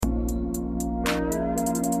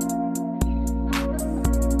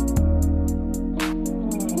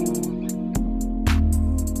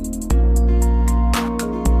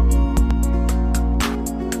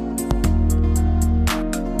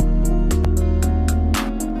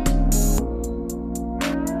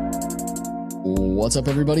What's up,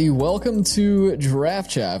 everybody? Welcome to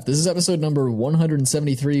Chaff. This is episode number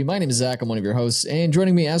 173. My name is Zach. I'm one of your hosts, and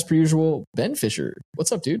joining me, as per usual, Ben Fisher.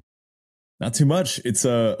 What's up, dude? Not too much. It's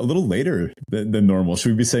a little later than normal.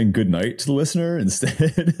 Should we be saying good night to the listener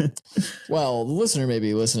instead? Well, the listener may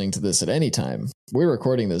be listening to this at any time. We're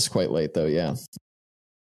recording this quite late, though, yeah.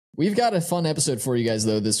 We've got a fun episode for you guys,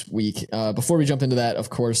 though, this week. Before we jump into that,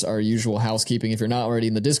 of course, our usual housekeeping. If you're not already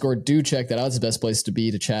in the Discord, do check that out. It's the best place to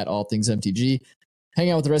be to chat all things MTG. Hang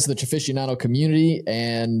out with the rest of the Chaficionado community,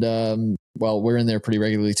 and, well, we're in there pretty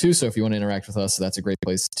regularly, too, so if you want to interact with us, that's a great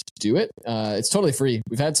place to do it. It's totally free.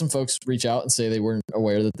 We've had some folks reach out and say they weren't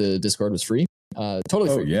aware that the Discord was free. Totally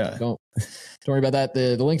free. Oh, yeah. Don't worry about that.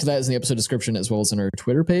 The link to that is in the episode description, as well as in our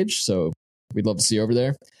Twitter page, so we'd love to see you over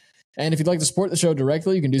there. And if you'd like to support the show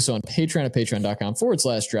directly, you can do so on Patreon at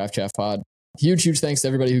patreon.com/DraftChaffPod. Huge thanks to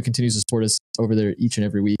everybody who continues to support us over there each and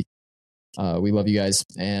every week. We love you guys.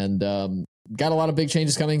 And got a lot of big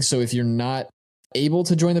changes coming. So if you're not able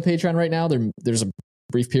to join the Patreon right now, there's a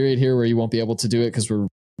brief period here where you won't be able to do it because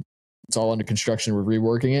it's all under construction. We're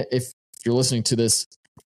reworking it. If you're listening to this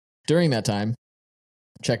during that time,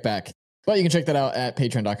 check back. But you can check that out at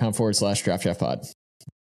patreon.com/DraftChaffPod.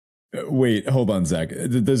 Wait, hold on, Zach.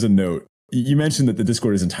 There's a note. You mentioned that the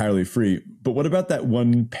Discord is entirely free, but what about that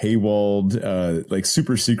one paywalled, like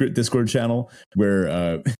super secret Discord channel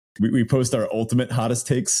where we post our ultimate hottest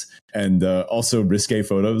takes and also risque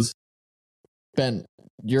photos? Ben,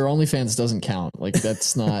 your OnlyFans doesn't count. Like,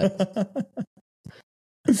 that's not...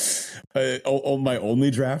 My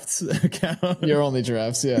only drafts account? Your only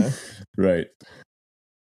drafts, yeah. Right.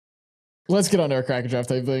 Let's get on to our Cracker Draft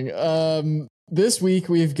type thing. This week,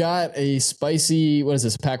 we've got a spicy, what is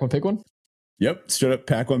this, pack one, pick one? Yep, straight up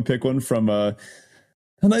pack one, pick one from a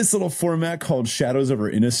nice little format called Shadows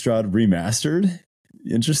over Innistrad Remastered.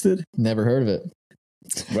 Interested? Never heard of it.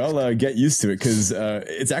 Well, get used to it because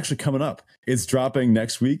it's actually coming up. It's dropping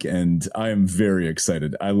next week, and I am very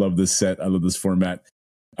excited. I love this set. I love this format.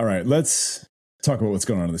 All right, let's talk about what's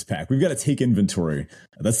going on in this pack. We've got to take inventory.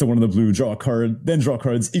 That's the one in the blue. Draw a card, then draw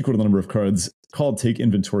cards equal to the number of cards called take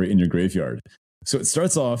inventory in your graveyard. So it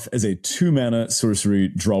starts off as a 2-mana sorcery,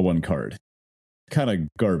 draw one card. Kind of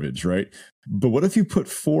garbage, right? But what if you put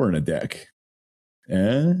 4 in a deck?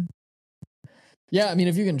 Yeah, I mean,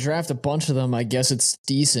 if you can draft a bunch of them, I guess it's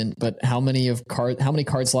decent. But how many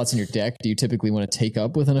card slots in your deck do you typically want to take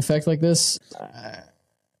up with an effect like this?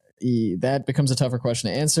 That becomes a tougher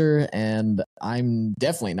question to answer, and I'm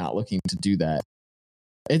definitely not looking to do that.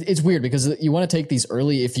 It's weird because you want to take these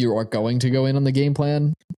early if you are going to go in on the game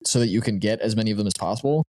plan so that you can get as many of them as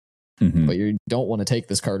possible. Mm-hmm. But you don't want to take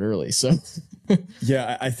this card early. So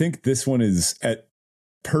yeah, I think this one is at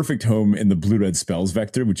perfect home in the blue-red spells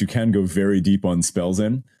vector, which you can go very deep on spells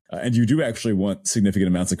in. And you do actually want significant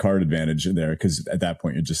amounts of card advantage in there because at that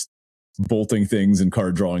point you're just bolting things and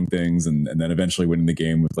card drawing things and then eventually winning the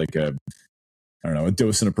game with like a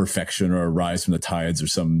Dose of Perfection or a Rise from the Tides or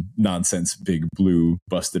some nonsense big blue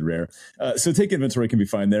busted rare. So take inventory can be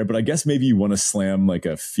fine there, but I guess maybe you want to slam like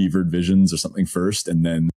a Fevered Visions or something first, and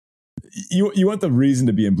then you want the reason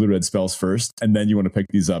to be in blue-red spells first, and then you want to pick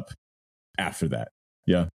these up after that.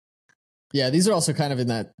 Yeah. Yeah, these are also kind of in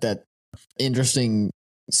that interesting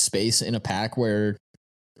space in a pack where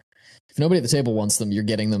if nobody at the table wants them, you're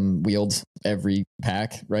getting them wheeled every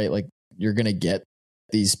pack, right? Like you're going to get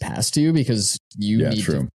these passed to you because you need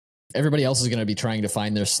to, everybody else is going to be trying to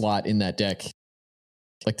find their slot in that deck,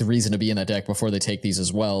 like the reason to be in that deck before they take these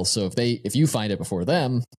as well. So if you find it before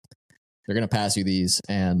them, they're going to pass you these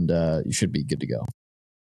and you should be good to go.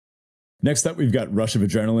 Next up, we've got Rush of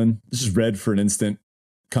Adrenaline. This is red for an instant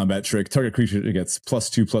combat trick. Target creature gets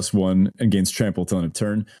 +2/+1 and gains trample till end of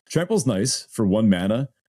turn. Trample's nice for 1 mana.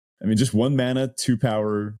 I mean, just 1 mana, 2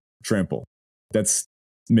 power trample. That's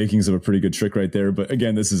makings of a pretty good trick right there. But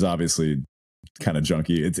again, this is obviously kind of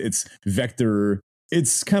junky. It's vector.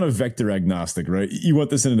 It's kind of vector agnostic, right? You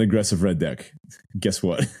want this in an aggressive red deck. Guess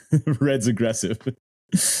what? Red's aggressive.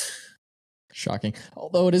 Shocking.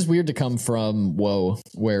 Although it is weird to come from WoW,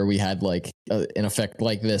 where we had like an effect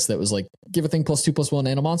like this that was like, give a thing +2/+1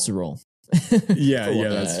 and a monster roll. Yeah,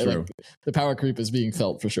 that's true. Like, the power creep is being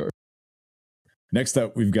felt for sure. Next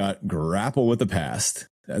up, we've got Grapple with the Past.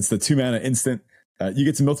 That's the 2-mana instant. You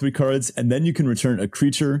get to mill 3 cards, and then you can return a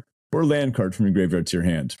creature or land card from your graveyard to your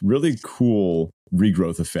hand. Really cool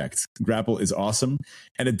regrowth effect. Grapple is awesome,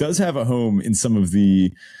 and it does have a home in some of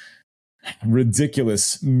the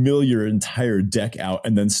ridiculous mill your entire deck out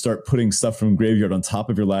and then start putting stuff from graveyard on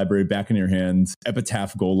top of your library back in your hand.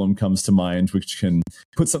 Epitaph Golem comes to mind, which can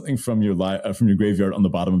put something from your graveyard on the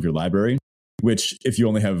bottom of your library. which if you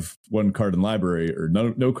only have one card in library or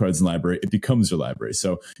no cards in library, it becomes your library.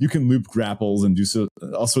 So you can loop grapples and do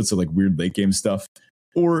all sorts of like weird late game stuff,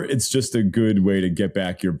 or it's just a good way to get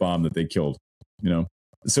back your bomb that they killed,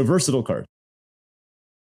 So versatile card.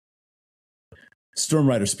 Storm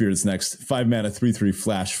Rider Spirit's next. 5 mana, 3/3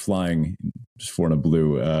 flash flying, just 4 and a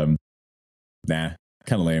blue.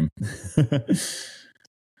 Kind of lame.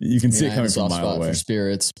 You can see it coming from a mile away. For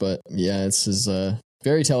spirits, but yeah, it's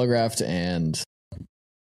very telegraphed and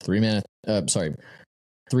 3 mana.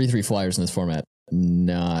 3/3 flyers in this format.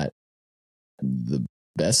 Not the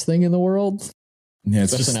best thing in the world. Yeah,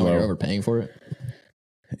 it's especially just now when you're overpaying for it.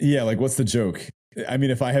 Yeah, like what's the joke? I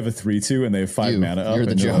mean, if I have a 3/2 and they have 5 mana up, you're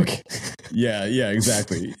the joke. Like, yeah,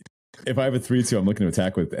 exactly. If I have a 3/2, I'm looking to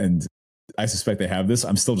attack with, and I suspect they have this,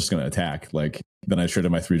 I'm still just going to attack. Like, then I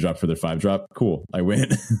traded my 3-drop for their 5-drop. Cool, I win.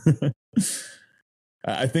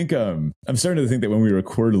 I think I'm starting to think that when we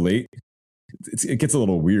record late, it gets a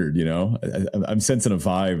little weird. I'm sensing a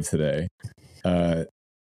vibe today.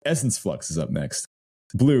 Essence Flux is up next.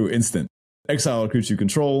 Blue instant. Exile a creature you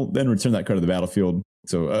control, then return that card to the battlefield.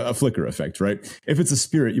 So a flicker effect, right? If it's a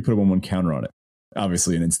spirit, you put a 1/1 counter on it.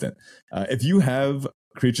 Obviously, an instant. If you have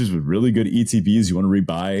creatures with really good ETBs you want to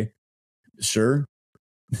rebuy, sure.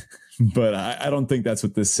 But I don't think that's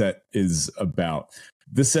what this set is about.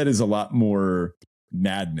 This set is a lot more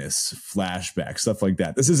madness, flashback, stuff like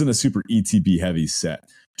that. This isn't a super ETB heavy set.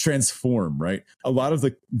 Transform, right? A lot of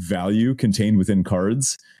the value contained within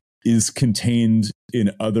cards is contained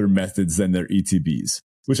in other methods than their ETBs,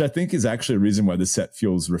 which I think is actually a reason why this set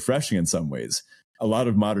feels refreshing in some ways. A lot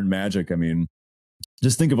of modern Magic, I mean,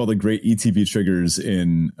 just think of all the great ETB triggers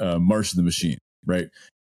in March of the Machine, right?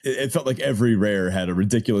 It felt like every rare had a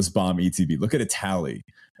ridiculous bomb ETB. Look at Itali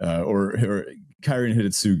or Kyrian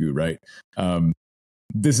Hitotsugu, right?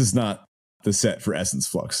 This is not the set for Essence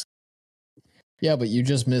Flux. Yeah, but you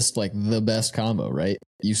just missed like the best combo, right?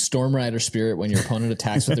 You Storm Rider Spirit when your opponent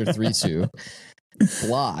attacks with their 3/2,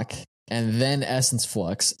 block, and then Essence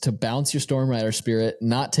Flux to bounce your Storm Rider Spirit,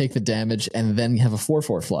 not take the damage, and then have a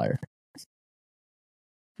 4/4 flyer.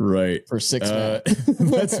 Right. For 6 mana.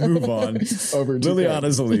 Let's move on. Over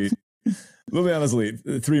Liliana's Elite. Liliana's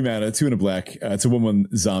Elite, 3 mana, 2 and a black. It's a 1/1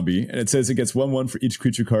 zombie, and it says it gets 1/1 for each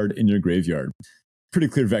creature card in your graveyard. Pretty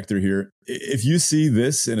clear vector here. If you see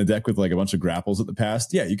this in a deck with like a bunch of grapples at the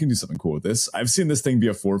past, yeah, you can do something cool with this. I've seen this thing be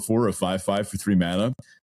a 4/4, a 5/5 for 3 mana.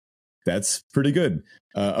 That's pretty good.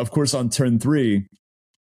 Of course, on turn 3,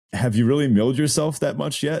 have you really milled yourself that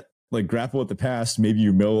much yet? Like grapple at the past, maybe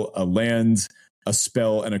you mill a land, a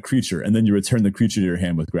spell, and a creature, and then you return the creature to your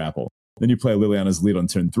hand with grapple. Then you play Liliana's Lead on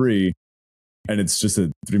turn 3, and it's just a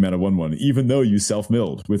 3 mana 1/1, even though you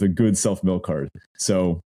self-milled with a good self-mill card.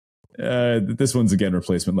 So this one's again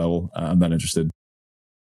replacement level. I'm not interested.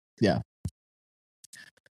 Yeah.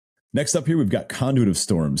 Next up here, we've got Conduit of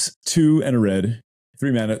Storms, 2 and a red,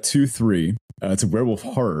 3 mana, 2/3. It's a werewolf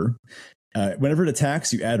horror. Whenever it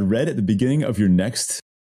attacks, you add red at the beginning of your next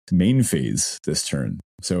main phase this turn.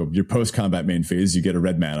 So your post-combat main phase, you get a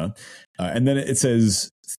red mana. And then it says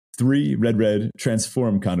 3 red,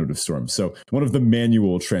 transform Conduit of Storms. So one of the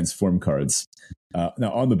manual transform cards.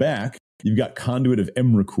 Now on the back, you've got Conduit of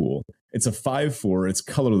Emrakul. It's a 5/4. It's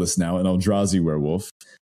colorless now, an Eldrazi werewolf.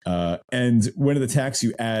 And when it attacks,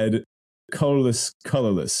 you add colorless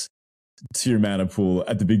to your mana pool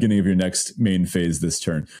at the beginning of your next main phase this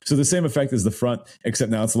turn. So the same effect as the front,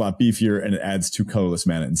 except now it's a lot beefier and it adds 2 colorless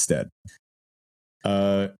mana instead.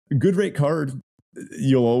 Good rate card.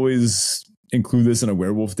 You'll always include this in a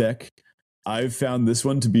werewolf deck. I've found this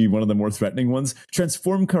one to be one of the more threatening ones.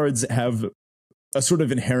 Transform cards have a sort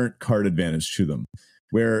of inherent card advantage to them,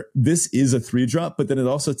 where this is a 3-drop, but then it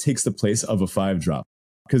also takes the place of a 5-drop.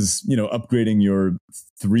 Because, upgrading your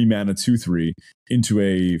 3 mana 2/3 into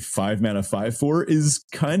a 5 mana 5/4 is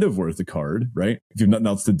kind of worth the card, right? If you have nothing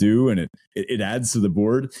else to do and it adds to the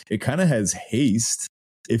board, it kind of has haste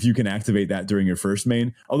if you can activate that during your first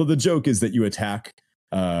main. Although the joke is that you attack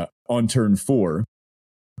on turn 4,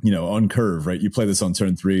 on curve, right? You play this on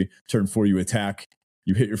turn 3, turn 4, you attack,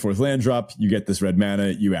 you hit your 4th land drop, you get this red mana,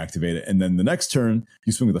 you activate it. And then the next turn,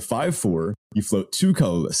 you swing with a 5/4, you float 2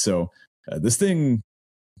 colorless. So this thing,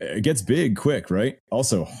 it gets big quick, right?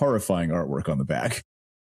 Also horrifying artwork on the back.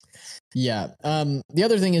 Yeah. The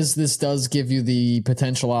other thing is this does give you the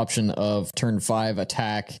potential option of turn 5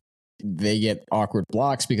 attack. They get awkward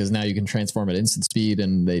blocks because now you can transform at instant speed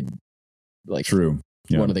and they like, true.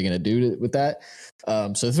 Yeah. What are they going to do with that?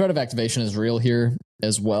 So the threat of activation is real here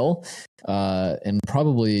as well. And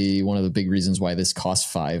probably one of the big reasons why this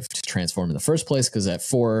costs 5 to transform in the first place, because at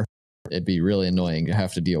 4, it'd be really annoying to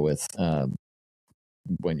have to deal with.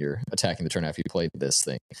 when you're attacking the turn after you play this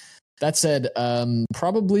thing. That said,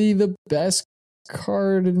 probably the best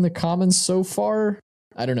card in the commons so far.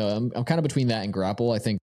 I don't know. I'm kind of between that and Grapple. I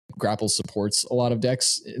think Grapple supports a lot of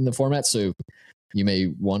decks in the format, so you may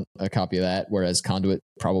want a copy of that, whereas Conduit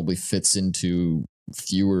probably fits into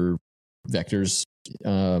fewer vectors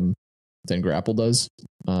than Grapple does.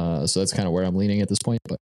 So that's kind of where I'm leaning at this point.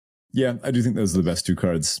 But yeah, I do think those are the best two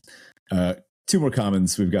cards. Two more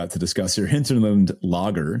commons we've got to discuss here. Hinterland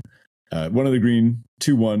Lager. One of the green,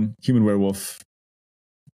 2/1, human werewolf,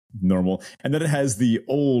 normal. And then it has the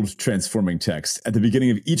old transforming text. At the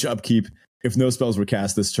beginning of each upkeep, if no spells were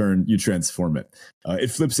cast this turn, you transform it.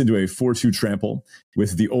 It flips into a 4/2 trample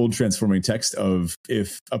with the old transforming text of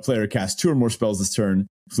if a player casts 2 or more spells this turn,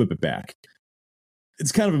 flip it back.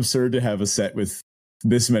 It's kind of absurd to have a set with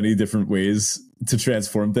this many different ways to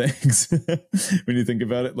transform things. When you think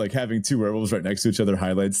about it, like having 2 werewolves right next to each other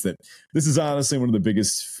highlights that this is honestly one of the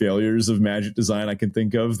biggest failures of Magic design I can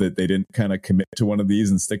think of, that they didn't kind of commit to one of these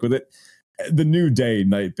and stick with it. The New Day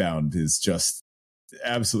Nightbound is just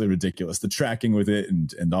absolutely ridiculous. The tracking with it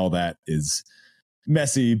and all that is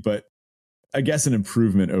messy, but I guess an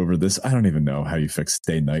improvement over this. I don't even know how you fix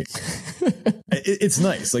day night. It's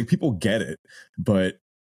nice, like people get it, but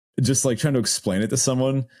just like trying to explain it to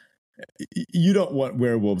someone, you don't want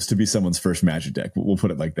werewolves to be someone's first Magic deck. We'll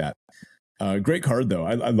put it like that. Great card though.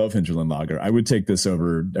 I love Hinterland Lager. I would take this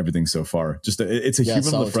over everything so far. Just it's a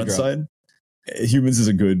human on the front side. Humans is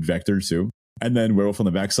a good vector too. And then werewolf on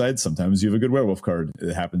the backside. Sometimes you have a good werewolf card.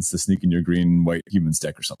 It happens to sneak in your green white humans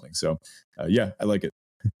deck or something. So yeah, I like it.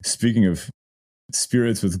 Speaking of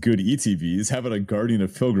spirits with good ETBs, how about a Guardian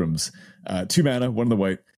of Pilgrims? 2 mana, 1 of the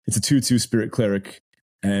white. It's a 2/2 spirit cleric.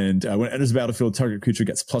 And when it enters the battlefield, target creature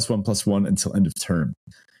gets +1/+1 until end of turn.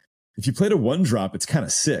 If you played a 1-drop, it's kind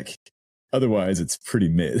of sick. Otherwise, it's pretty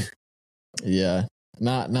mid. Yeah,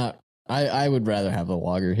 not. I would rather have the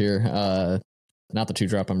Lager here. Not the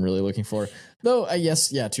 2-drop I'm really looking for. Though,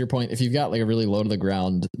 yes, yeah, to your point, if you've got like a really low to the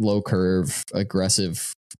ground, low curve,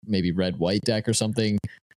 aggressive, maybe red-white deck or something,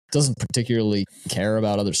 doesn't particularly care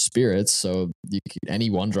about other spirits, so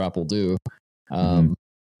any 1-drop will do. And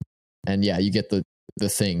yeah, you get the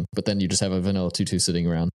thing, but then you just have a vanilla 2/2 sitting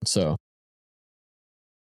around. So,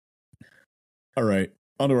 all right,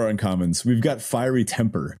 onto our uncommons. We've got Fiery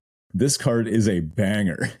Temper. This card is a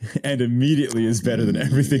banger and immediately is better than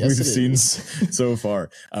everything we've seen so far.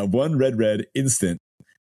 1 red instant.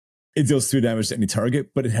 It deals 2 damage to any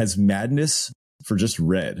target, but it has Madness for just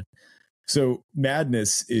red. So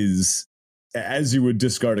Madness is, as you would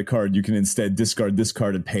discard a card, you can instead discard this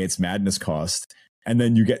card and pay its Madness cost. And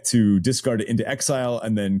then you get to discard it into exile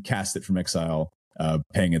and then cast it from exile,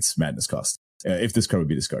 paying its Madness cost, if this card would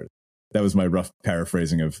be discarded. That was my rough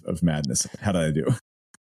paraphrasing of Madness. How did I do?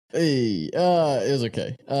 Hey, it was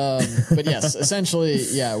okay. But yes, essentially,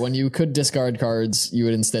 yeah, when you could discard cards, you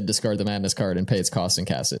would instead discard the Madness card and pay its cost and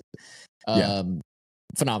cast it.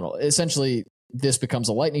 Phenomenal. Essentially, this becomes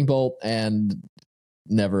a lightning bolt and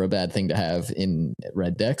never a bad thing to have in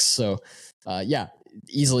red decks. So, yeah,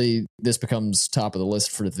 easily this becomes top of the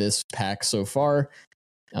list for this pack so far.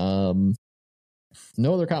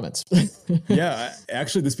 No other comments. Yeah,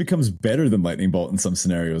 actually, this becomes better than Lightning Bolt in some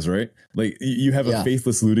scenarios, right? Like you have a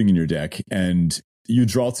Faithless Looting in your deck and you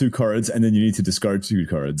draw 2 cards and then you need to discard 2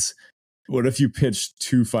 cards. What if you pitch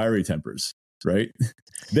 2 Fiery Tempers, right?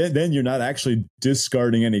 Then you're not actually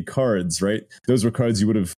discarding any cards, right? Those were cards you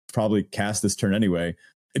would have probably cast this turn anyway.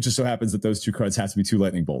 It just so happens that those 2 cards have to be 2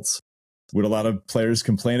 Lightning Bolts. Would a lot of players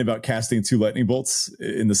complain about casting 2 Lightning Bolts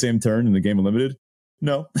in the same turn in the game of Limited?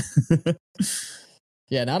 No.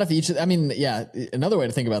 Yeah, not if each. I mean, yeah. Another way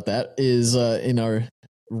to think about that is in our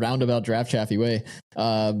roundabout draft chaffy way.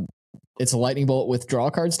 It's a lightning bolt with draw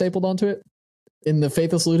card stapled onto it in the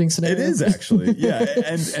Faithless Looting scenario. It is actually, yeah.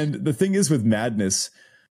 and the thing is with Madness,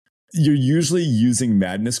 you're usually using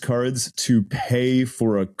Madness cards to pay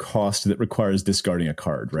for a cost that requires discarding a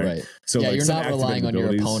card, right? So yeah, like you're not relying on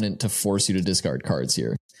your opponent to force you to discard cards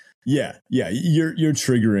here. Yeah, you're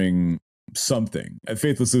triggering something.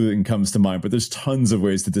 Faithless Looting comes to mind, but there's tons of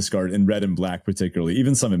ways to discard in red and black, particularly,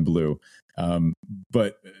 even some in blue.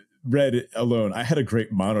 But red alone, I had a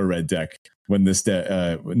great mono red deck when the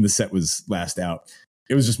set was last out.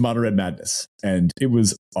 It was just mono red Madness, and it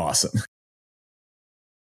was awesome.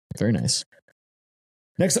 Very nice.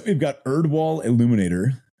 Next up, we've got Erdwall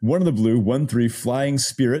Illuminator. 1 of the blue, 1/3 Flying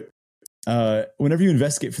Spirit. Whenever you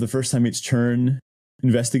investigate for the first time each turn,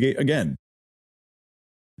 investigate again.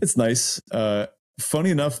 It's nice. Funny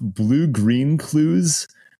enough, blue-green clues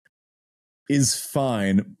is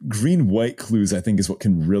fine. Green-white clues, I think, is what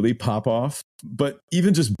can really pop off. But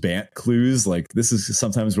even just Bant clues, like this is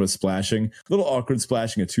sometimes what splashing. A little awkward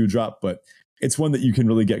splashing a 2-drop, but it's one that you can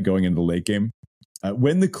really get going into the late game.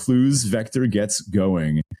 When the clues vector gets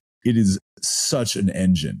going, it is such an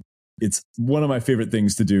engine. It's one of my favorite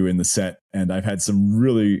things to do in the set, and I've had some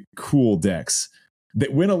really cool decks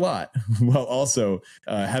that win a lot while also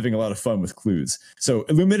having a lot of fun with clues. So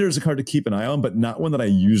Illuminator is a card to keep an eye on, but not one that I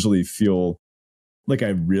usually feel like I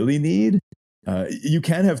really need. You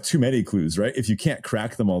can have too many clues, right? If you can't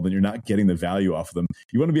crack them all, then you're not getting the value off of them.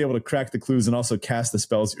 You want to be able to crack the clues and also cast the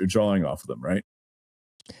spells that you're drawing off of them, right?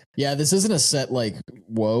 Yeah, this isn't a set like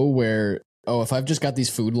WoW where, oh, if I've just got these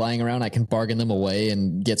food lying around, I can bargain them away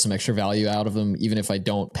and get some extra value out of them, even if I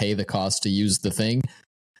don't pay the cost to use the thing.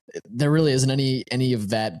 There really isn't any of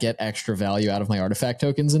that get extra value out of my artifact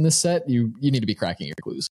tokens in this set. You need to be cracking your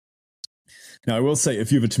clues. Now, I will say,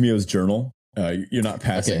 if you have a Tamio's Journal, you're not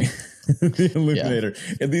passing the Illuminator.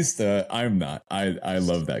 Yeah. At least I'm not. I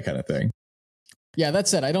love that kind of thing. Yeah, that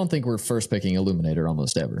said, I don't think we're first picking Illuminator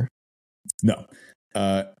almost ever. No.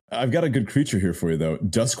 I've got a good creature here for you, though.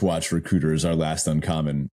 Duskwatch Recruiter is our last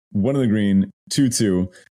uncommon. 1 in the green,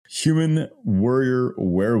 2/2, human warrior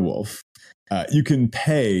werewolf. You can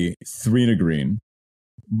pay 3 in a green.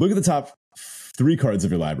 Look at the top 3 cards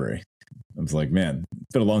of your library. I was like, man,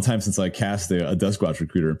 it's been a long time since I cast a Duskwatch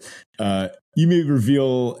Recruiter. You may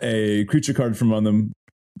reveal a creature card from among them,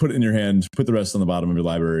 put it in your hand, put the rest on the bottom of your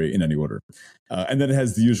library in any order. And then it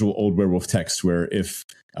has the usual old werewolf text where if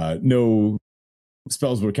no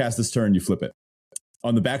spells were cast this turn, you flip it.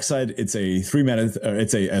 On the backside, it's a 3-mana,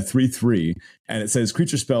 it's a 3/3, and it says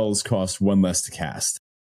creature spells cost 1 less to cast.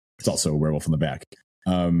 It's also a werewolf on the back.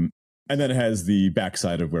 And then it has the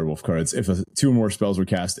backside of werewolf cards. If 2 or more spells were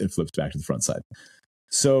cast, it flips back to the front side.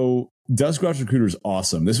 So Duskwatch Recruiter is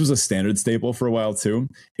awesome. This was a standard staple for a while too.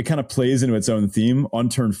 It kind of plays into its own theme. On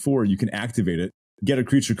turn 4, you can activate it, get a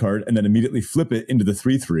creature card, and then immediately flip it into the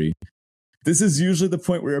 3/3. This is usually the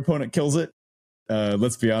point where your opponent kills it.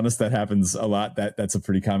 Let's be honest, that happens a lot. That's a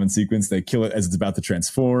pretty common sequence. They kill it as it's about to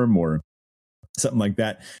transform or something like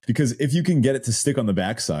that. Because if you can get it to stick on the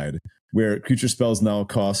backside, where creature spells now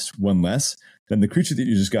cost 1 less, then the creature that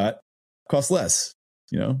you just got costs less.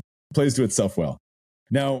 Plays to itself well.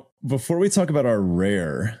 Now, before we talk about our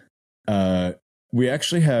rare, we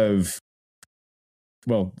actually have,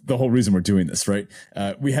 well, the whole reason we're doing this, right?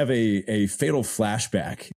 We have a fatal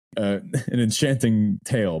flashback, an enchanting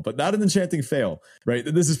tale, but not an enchanting fail, right?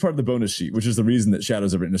 This is part of the bonus sheet, which is the reason that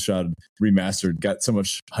Shadows of Innistrad Remastered got so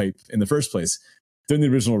much hype in the first place. During the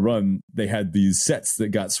original run, they had these sets that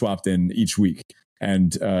got swapped in each week.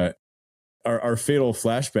 And our fatal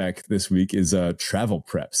flashback this week is travel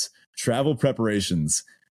preps. Travel preparations.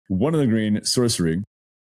 1 in the green, sorcery.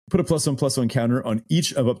 Put a +1/+1 counter on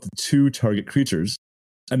each of up to 2 target creatures.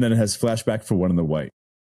 And then it has flashback for 1 in the white.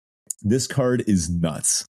 This card is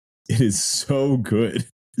nuts. It is so good.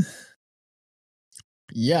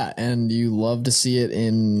 Yeah, and you love to see it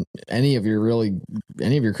in any of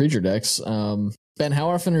your creature decks. Ben, how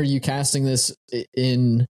often are you casting this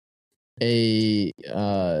in a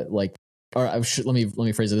let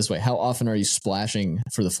me phrase it this way. How often are you splashing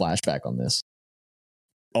for the flashback on this?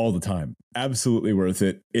 All the time. Absolutely worth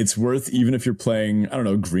it. It's worth, even if you're playing, I don't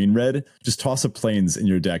know, green-red, just toss up planes in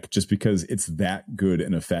your deck just because it's that good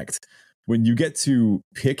an effect. When you get to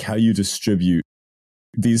pick how you distribute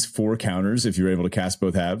these 4 counters, if you're able to cast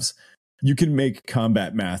both halves, you can make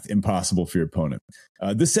combat math impossible for your opponent.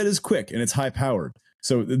 This set is quick and it's high-powered,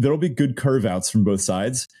 so there'll be good curve-outs from both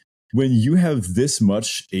sides. When you have this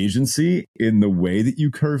much agency in the way that you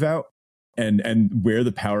curve out and where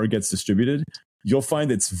the power gets distributed, you'll find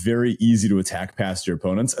it's very easy to attack past your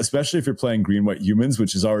opponents, especially if you're playing green-white humans,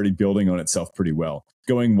 which is already building on itself pretty well.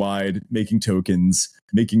 Going wide, making tokens,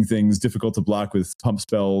 making things difficult to block with pump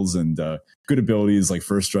spells and good abilities like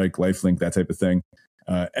First Strike, Lifelink, that type of thing.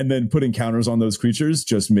 And then putting counters on those creatures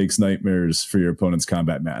just makes nightmares for your opponent's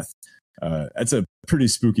combat math. That's a pretty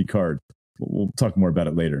spooky card. We'll talk more about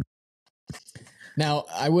it later. Now,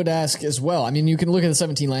 I would ask as well, I mean, you can look at the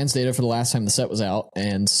 17 lands data for the last time the set was out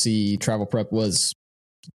and see Travel Prep was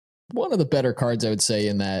one of the better cards, I would say,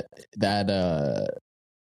 in that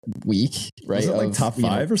week, right? Was it like top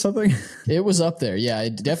 5 or something? It was up there. Yeah,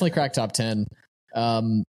 it definitely cracked top 10.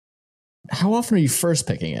 How often are you first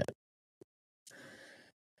picking it?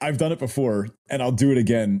 I've done it before, and I'll do it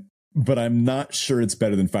again, but I'm not sure it's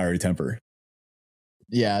better than Fiery Temper.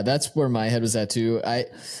 Yeah, that's where my head was at too.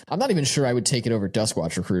 I'm not even sure I would take it over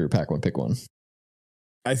Duskwatch Recruiter Pack 1 Pick 1.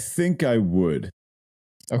 I think I would.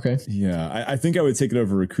 Okay. Yeah, I think I would take it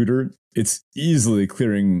over Recruiter. It's easily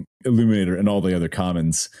clearing Illuminator and all the other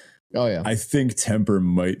commons. Oh yeah. I think Temper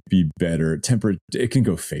might be better. Temper, it can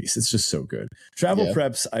go face. It's just so good. Travel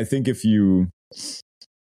Preps, I think if you,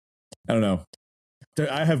 I don't know.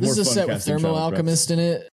 I have this more is fun a set with casting Thermo Travel Alchemist Preps. in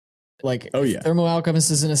it. Like, oh yeah, Thermo Alchemist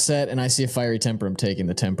is in a set, and I see a Fiery Temper. I'm taking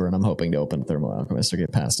the Temper, and I'm hoping to open Thermo Alchemist or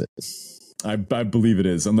get past it. I believe it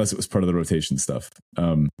is, unless it was part of the rotation stuff.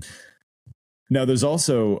 Now, there's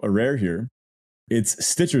also a rare here. It's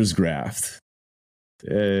Stitcher's Graft.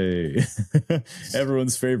 Hey,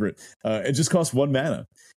 everyone's favorite. It just costs 1 mana,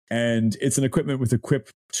 and it's an equipment with equip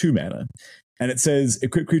 2 mana. And it says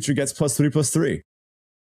equipped creature gets +3/+3.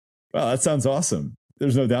 Wow, that sounds awesome.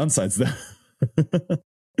 There's no downsides though.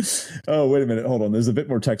 Oh, wait a minute. Hold on. There's a bit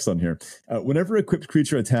more text on here. Whenever equipped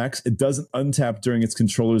creature attacks, it doesn't untap during its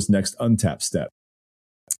controller's next untap step.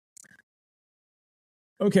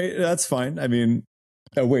 Okay, that's fine. I mean,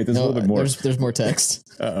 oh, wait, there's a little bit more. There's more text.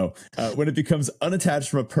 When it becomes unattached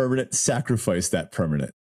from a permanent, sacrifice that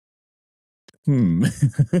permanent. Yeah.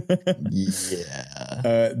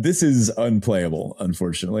 This is unplayable,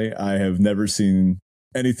 unfortunately. I have never seen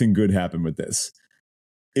anything good happen with this.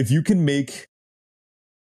 If you can make,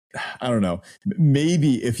 I don't know,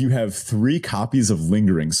 maybe if you have 3 copies of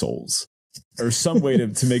Lingering Souls or some way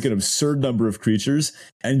to make an absurd number of creatures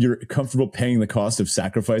and you're comfortable paying the cost of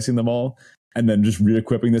sacrificing them all and then just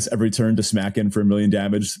re-equipping this every turn to smack in for 1 million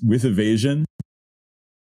damage with evasion,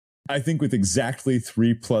 I think with exactly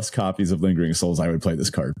 3+ copies of Lingering Souls, I would play this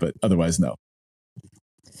card, but otherwise, no.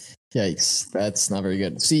 Yikes. That's not very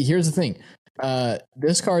good. See, here's the thing.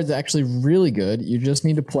 This card's actually really good. You just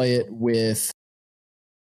need to play it with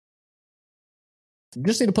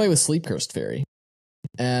Sleep Cursed Fairy.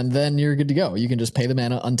 And then you're good to go. You can just pay the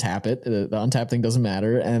mana, untap it. The untap thing doesn't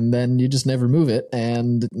matter. And then you just never move it.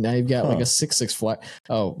 And now you've got like a 6/6 fly.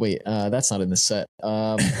 Oh, wait. That's not in this set.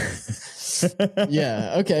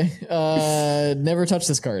 Yeah. Okay. Never touch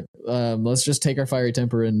this card. Let's just take our Fiery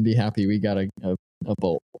Temper and be happy we got a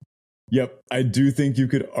bolt. Yep. I do think you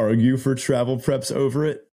could argue for Travel Preps over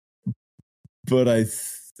it. But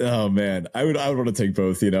oh man, I would want to take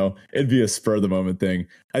both, It'd be a spur of the moment thing.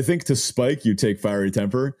 I think to spike, you take Fiery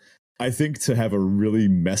Temper. I think to have a really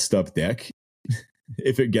messed up deck,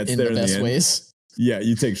 if it gets there in the end, ways. Yeah,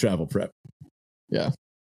 you take Travel Prep. Yeah.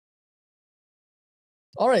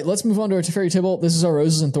 All right, let's move on to our Teferi Tibble. This is our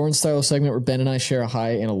Roses and Thorns style segment where Ben and I share a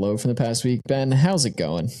high and a low from the past week. Ben, how's it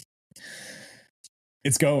going?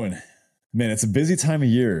 It's going. Man, it's a busy time of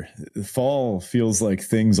year. The fall feels like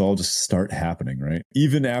things all just start happening, right?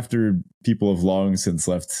 Even after people have long since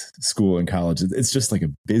left school and college, it's just like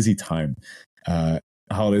a busy time.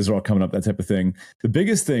 Holidays are all coming up, that type of thing. The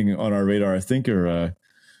biggest thing on our radar, I think, are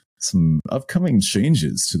some upcoming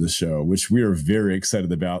changes to the show, which we are very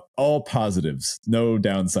excited about. All positives, no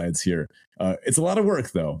downsides here. It's a lot of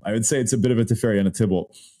work, though. I would say it's a bit of a Teferi and a Tibble.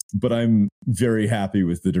 But I'm very happy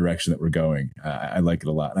with the direction that we're going. I like it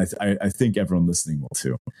a lot. And I think everyone listening will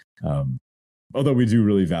too. Although we do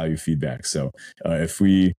really value feedback. So if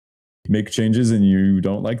we make changes and you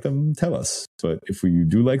don't like them, tell us. But if we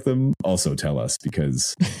do like them, also tell us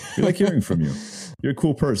because we like hearing from you. You're a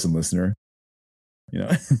cool person, listener.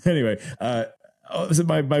 Anyway,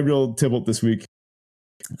 my real Tibble this week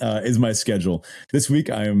is my schedule. This week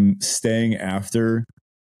I am staying after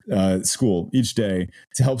school each day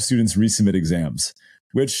to help students resubmit exams,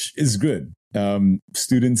 which is good.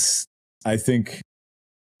 Students, I think,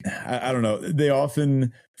 I don't know, they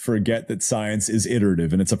often forget that science is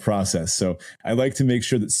iterative and it's a process. So I like to make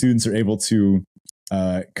sure that students are able to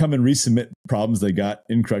come and resubmit problems they got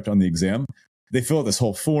incorrect on the exam. They fill out this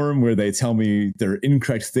whole form where they tell me their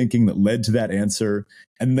incorrect thinking that led to that answer,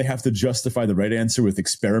 and they have to justify the right answer with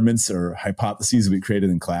experiments or hypotheses we created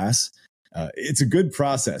in class. It's a good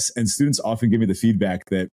process, and students often give me the feedback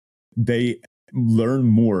that they learn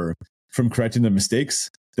more from correcting their mistakes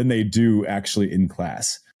than they do actually in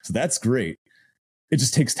class. So that's great. It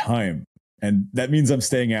just takes time. And that means I'm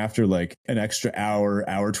staying after like an extra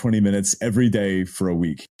hour, 20 minutes every day for a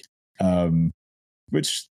week,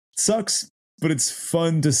 which sucks, but it's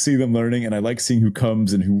fun to see them learning. And I like seeing who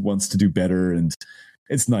comes and who wants to do better. And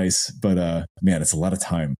it's nice, but man, it's a lot of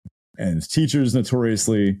time. And teachers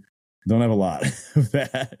notoriously don't have a lot of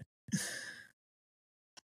that.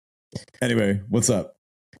 Anyway, what's up?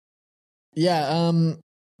 Yeah,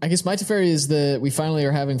 I guess my Teferi is we finally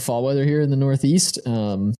are having fall weather here in the Northeast.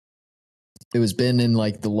 It was been in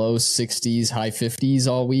like the low 60s, high 50s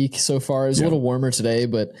all week so far. It's a little warmer today,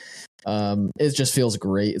 but it just feels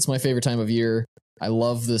great. It's my favorite time of year. I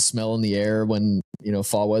love the smell in the air when,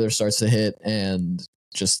 fall weather starts to hit, and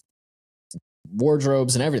just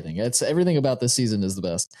wardrobes and everything. It's everything about this season is the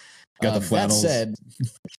best. Got the flannels. That said,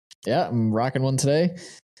 yeah, I'm rocking one today.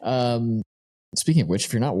 Speaking of which,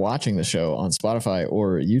 if you're not watching the show on Spotify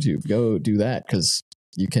or YouTube, go do that because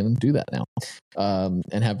you can do that now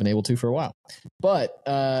and have been able to for a while. But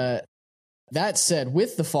that said,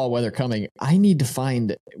 with the fall weather coming, I need to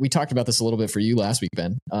find, we talked about this a little bit for you last week,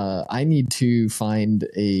 Ben. I need to find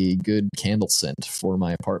a good candle scent for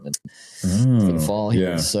my apartment for the fall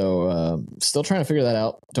here. Yeah. So still trying to figure that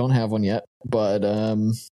out. Don't have one yet, but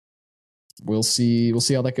we'll see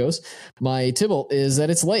how that goes. My tibble is that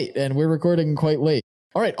it's late and we're recording quite late.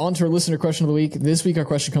 All right, on to our listener question of the week. This week, our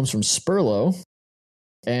question comes from Spurlo.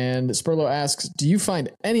 And Spurlo asks, do you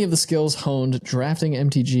find any of the skills honed drafting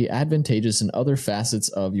MTG advantageous in other facets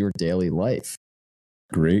of your daily life?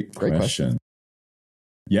 Great question.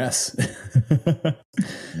 Yes.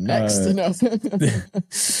 Next.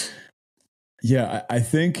 Yeah, I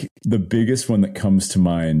think the biggest one that comes to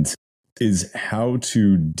mind is how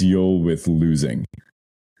to deal with losing.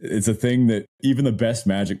 It's a thing that even the best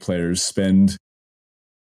Magic players spend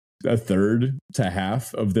a third to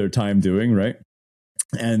half of their time doing, right?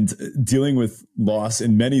 And dealing with loss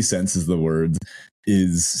in many senses of the word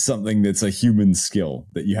is something that's a human skill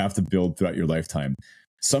that you have to build throughout your lifetime.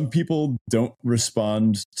 Some people don't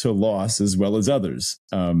respond to loss as well as others.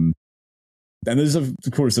 And there's, of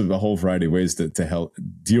course, a whole variety of ways to help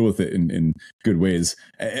deal with it in good ways.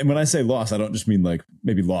 And when I say loss, I don't just mean like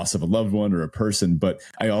maybe loss of a loved one or a person, but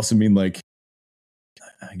I also mean like,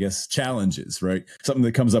 I guess, challenges, right? Something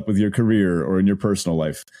that comes up with your career or in your personal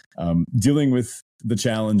life. Dealing with the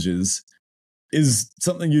challenges is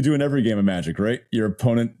something you do in every game of Magic, right? Your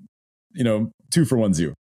opponent, 2-for-1s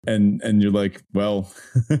you. And you're like, well,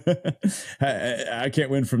 I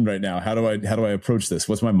can't win from right now. How do I approach this?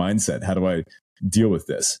 What's my mindset? How do I deal with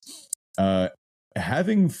this?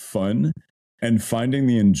 Having fun and finding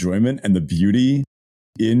the enjoyment and the beauty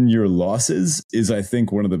in your losses is, I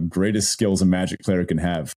think, one of the greatest skills a Magic player can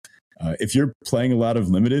have. If you're playing a lot of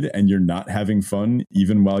limited and you're not having fun,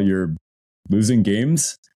 even while you're losing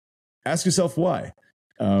games, ask yourself why.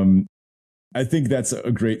 I think that's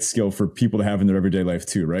a great skill for people to have in their everyday life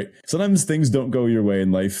too, right? Sometimes things don't go your way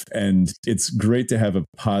in life, and it's great to have a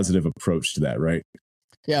positive approach to that, right?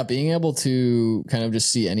 Yeah, being able to kind of just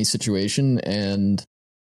see any situation and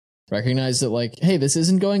recognize that, like, hey, this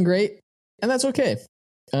isn't going great, and that's okay.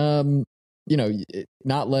 Not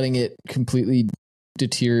letting it completely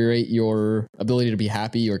deteriorate your ability to be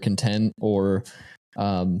happy or content or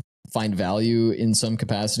find value in some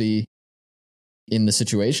capacity in the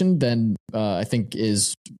situation, then I think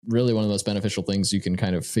is really one of the most beneficial things you can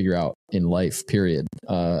kind of figure out in life, period.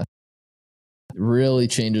 It really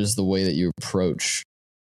changes the way that you approach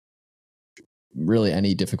really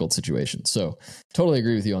any difficult situation. So totally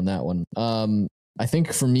agree with you on that one. I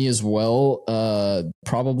think for me as well,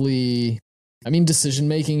 probably,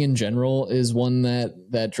 decision-making in general is one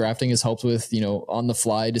that drafting has helped with, on the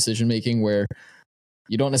fly decision-making where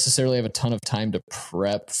you don't necessarily have a ton of time to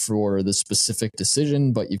prep for the specific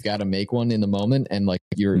decision, but you've got to make one in the moment, and like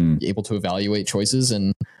you're able to evaluate choices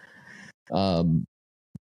and, kind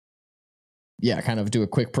of do a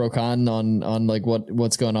quick pro con on like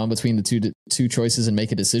what's going on between the two choices and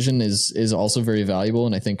make a decision is also very valuable,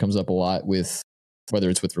 and I think comes up a lot with whether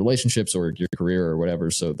it's with relationships or your career or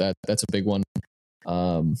whatever. So that's a big one.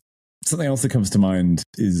 Something else that comes to mind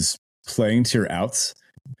is playing to your outs,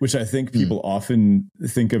 which I think people often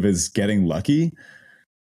think of as getting lucky.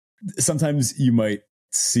 Sometimes you might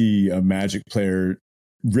see a Magic player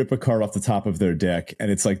rip a card off the top of their deck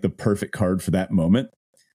and it's like the perfect card for that moment.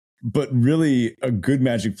 But really, a good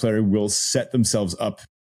Magic player will set themselves up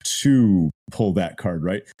to pull that card,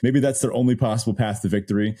 right? Maybe that's their only possible path to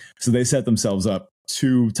victory. So they set themselves up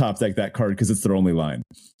to top deck that card because it's their only line.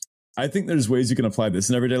 I think there's ways you can apply this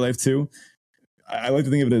in everyday life too. I like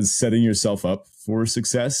to think of it as setting yourself up for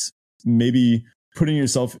success, maybe putting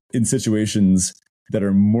yourself in situations that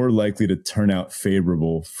are more likely to turn out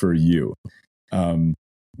favorable for you.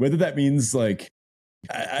 Whether that means, like,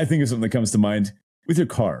 I think of something that comes to mind with your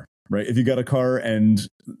car, right? If you got a car and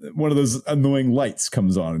one of those annoying lights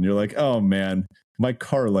comes on and you're like, oh man, my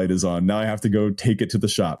car light is on. Now I have to go take it to the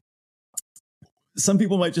shop. Some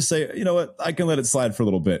people might just say, you know what, I can let it slide for a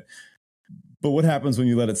little bit. But what happens when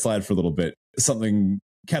you let it slide for a little bit? Something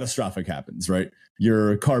catastrophic happens, right?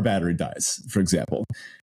 Your car battery dies, for example.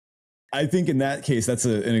 I think in that case, that's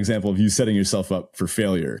an example of you setting yourself up for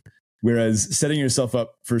failure. Whereas setting yourself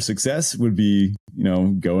up for success would be,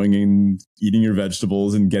 going and eating your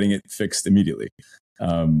vegetables and getting it fixed immediately,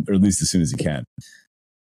 or at least as soon as you can.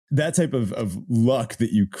 That type of luck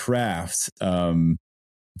that you craft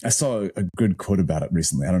I saw a good quote about it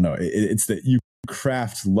recently. I don't know. It's that you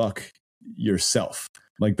craft luck yourself.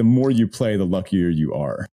 Like the more you play, the luckier you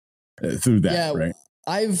are through that. Yeah, right.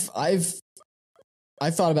 I've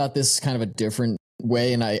thought about this kind of a different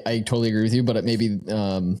way, and I totally agree with you. But maybe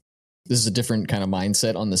this is a different kind of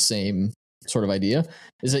mindset on the same sort of idea.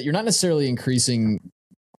 Is that you're not necessarily increasing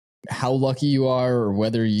how lucky you are or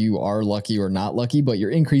whether you are lucky or not lucky, but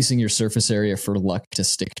you're increasing your surface area for luck to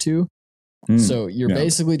stick to. So you're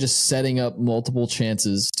basically just setting up multiple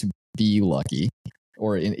chances to be lucky,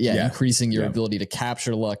 or increasing your ability to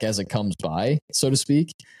capture luck as it comes by, so to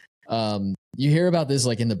speak. You hear about this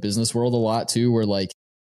like in the business world a lot too, where like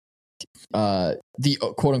the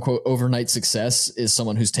quote unquote overnight success is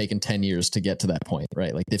someone who's taken 10 years to get to that point,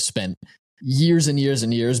 right? Like they've spent years and years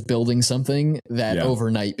and years building something that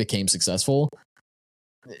overnight became successful.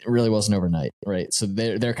 It really wasn't overnight, right? So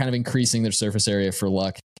they're kind of increasing their surface area for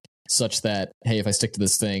luck such that, hey, if I stick to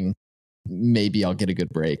this thing, maybe I'll get a good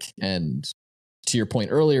break. And to your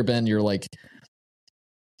point earlier, Ben, you're like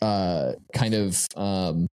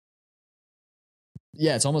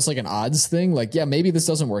it's almost like an odds thing. Like, yeah, maybe this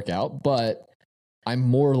doesn't work out, but I'm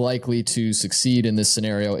more likely to succeed in this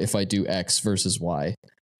scenario if I do X versus Y.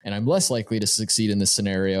 And I'm less likely to succeed in this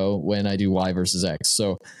scenario when I do Y versus X.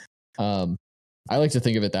 So I like to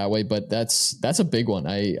think of it that way, but that's a big one.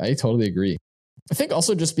 I totally agree. I think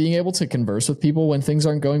also just being able to converse with people when things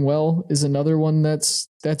aren't going well is another one that's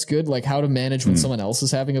good. Like how to manage when someone else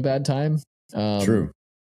is having a bad time. True.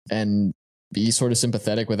 And be sort of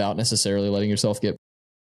sympathetic without necessarily letting yourself get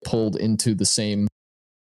pulled into the same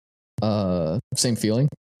feeling.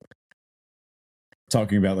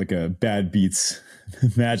 Talking about like a bad beats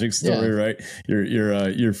Magic story, right?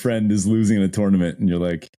 Your friend is losing in a tournament and you're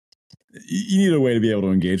like, you need a way to be able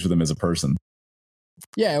to engage with them as a person.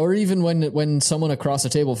 Yeah, or even when someone across the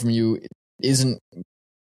table from you isn't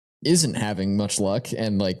having much luck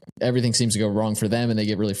and like everything seems to go wrong for them and they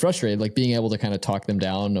get really frustrated, like being able to kind of talk them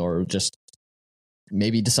down or just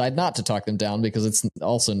maybe decide not to talk them down, because it's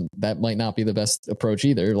also, that might not be the best approach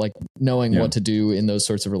either. Like knowing what to do in those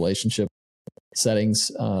sorts of relationship settings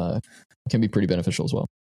can be pretty beneficial as well.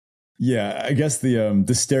 Yeah, I guess the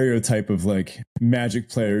stereotype of like Magic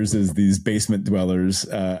players is these basement dwellers.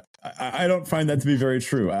 I don't find that to be very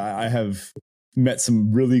true. I have met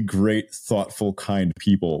some really great, thoughtful, kind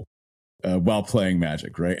people while playing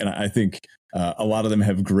Magic, right? And I think a lot of them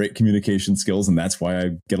have great communication skills, and that's why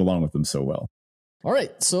I get along with them so well. All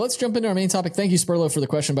right, so let's jump into our main topic. Thank you, Spurlo, for the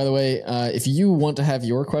question, by the way. If you want to have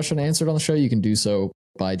your question answered on the show, you can do so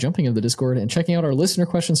by jumping into the Discord and checking out our listener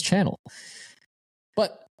questions channel.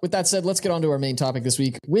 But with that said, let's get on to our main topic this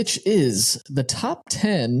week, which is the top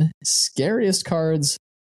 10 scariest cards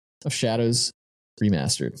of Shadows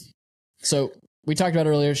Remastered. So we talked about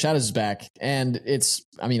earlier, Shadows is back, and it's,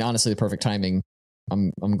 I mean, honestly, the perfect timing.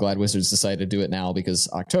 I'm glad Wizards decided to do it now, because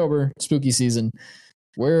October, spooky season,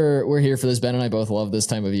 we're here for this. Ben and I both love this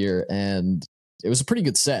time of year, and it was a pretty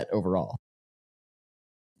good set overall.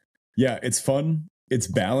 Yeah, it's fun. It's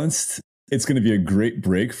balanced. It's going to be a great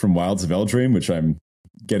break from Wilds of Eldraine, which I'm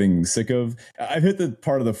getting sick of. I've hit the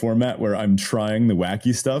part of the format where I'm trying the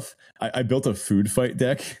wacky stuff. I built a food fight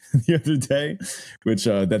deck the other day, which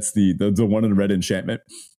that's the one in red enchantment,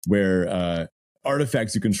 where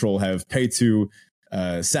artifacts you control have pay to,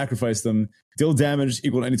 sacrifice them, deal damage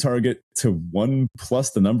equal to any target to 1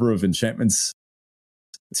 plus the number of enchantments,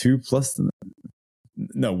 1 plus the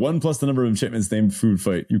number of enchantments named food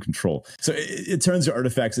fight you control. So it turns your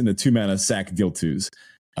artifacts into 2 mana sack deal 2s.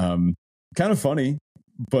 Kind of funny,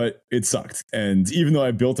 but it sucked. And even though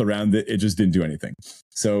I built around it, it just didn't do anything.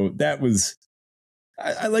 So that was,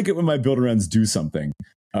 I like it when my build arounds do something.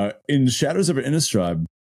 In Shadows over Innistrad,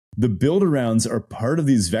 the build arounds are part of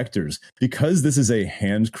these vectors, because this is a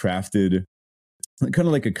handcrafted, kind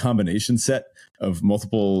of like a combination set of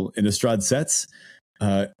multiple Innistrad sets.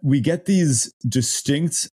 We get these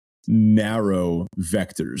distinct, narrow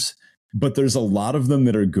vectors, but there's a lot of them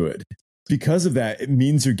that are good. Because of that, it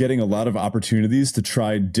means you're getting a lot of opportunities to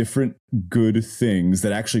try different good things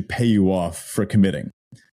that actually pay you off for committing.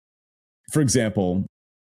 For example,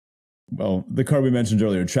 well, the card we mentioned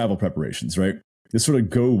earlier, Travel Preparations, right? This sort of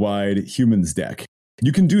go wide humans deck.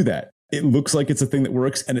 You can do that. It looks like it's a thing that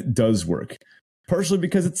works, and it does work. Partially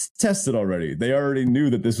because it's tested already. They already knew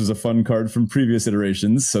that this was a fun card from previous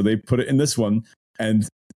iterations, so they put it in this one. And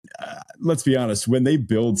let's be honest, when they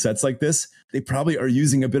build sets like this, they probably are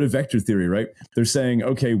using a bit of vector theory, right? They're saying,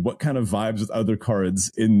 okay, what kind of vibes with other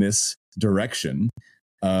cards in this direction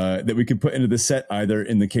that we could put into the set, either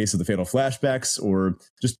in the case of the Fatal Flashbacks or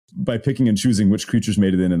just by picking and choosing which creatures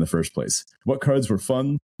made it in the first place. What cards were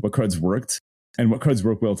fun? What cards worked? and what cards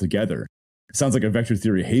work well together. It sounds like a Vector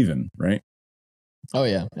Theory haven, right? Oh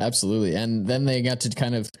yeah, absolutely. And then they got to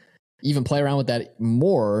kind of even play around with that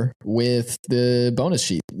more with the bonus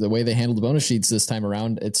sheet. The way they handled the bonus sheets this time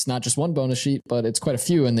around, it's not just one bonus sheet, but it's quite a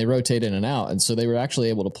few, and they rotate in and out. And so they were actually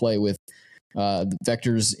able to play with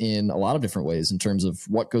vectors in a lot of different ways in terms of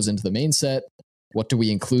what goes into the main set, what do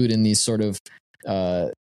we include in these sort of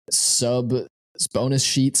sub bonus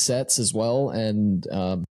sheet sets as well, and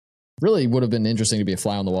really would have been interesting to be a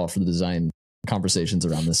fly on the wall for the design conversations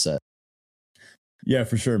around this set. Yeah,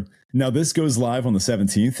 for sure. Now, this goes live on the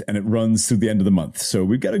 17th, and it runs through the end of the month. So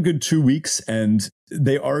we've got a good 2 weeks, and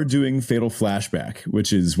they are doing Fatal Flashback,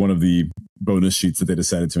 which is one of the bonus sheets that they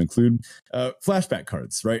decided to include. Flashback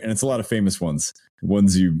cards, right? And it's a lot of famous ones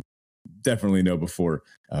you definitely know before.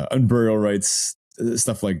 Unburial Rites,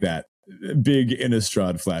 stuff like that. Big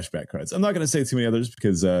Innistrad flashback cards. I'm not going to say too many others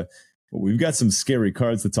because we've got some scary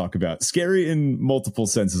cards to talk about. Scary in multiple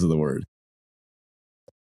senses of the word.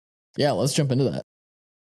 Yeah, let's jump into that.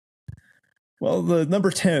 Well, the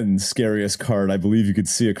number 10 scariest card I believe you could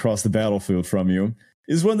see across the battlefield from you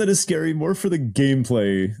is one that is scary more for the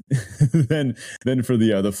gameplay than for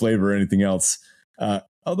the flavor or anything else.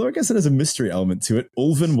 Although I guess it has a mystery element to it.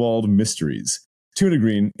 Ulvenwald Mysteries. 2 and a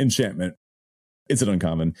green, enchantment. It's an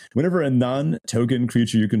uncommon. Whenever a non-token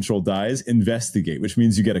creature you control dies, investigate, which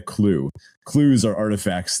means you get a clue. Clues are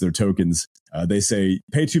artifacts, they're tokens. They say,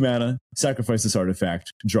 pay 2 mana, sacrifice this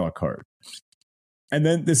artifact, draw a card. And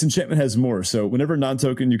then this enchantment has more. So whenever a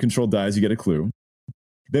non-token you control dies, you get a clue.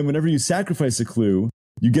 Then whenever you sacrifice a clue,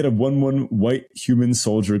 you get a 1/1 white human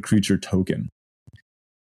soldier creature token.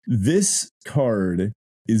 This card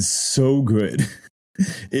is so good.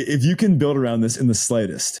 If you can build around this in the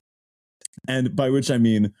slightest, and by which I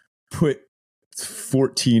mean put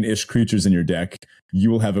 14-ish creatures in your deck, you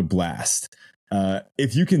will have a blast.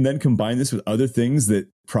 If you can then combine this with other things that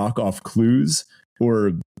proc off clues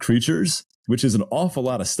or creatures, which is an awful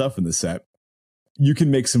lot of stuff in the set, you can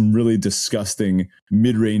make some really disgusting,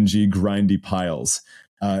 mid-rangey, grindy piles.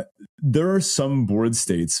 There are some board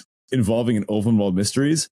states involving an Ulvenwald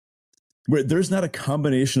Mysteries where there's not a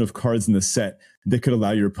combination of cards in the set that could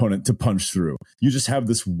allow your opponent to punch through. You just have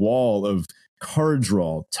this wall of card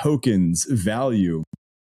draw, tokens, value.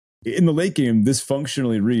 In the late game, this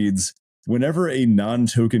functionally reads, whenever a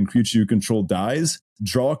non-token creature you control dies,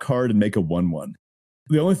 draw a card and make a 1/1.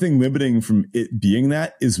 The only thing limiting from it being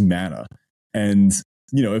that is mana. And,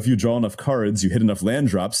 if you draw enough cards, you hit enough land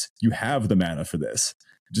drops, you have the mana for this.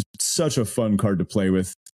 Just such a fun card to play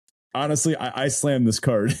with. Honestly, I slam this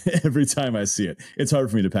card every time I see it. It's hard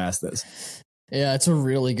for me to pass this. Yeah, it's a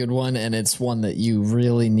really good one, and it's one that you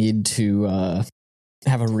really need to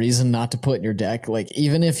have a reason not to put in your deck. Like,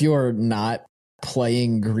 even if you're not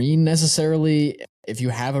playing green necessarily, if you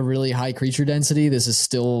have a really high creature density, this is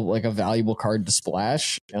still like a valuable card to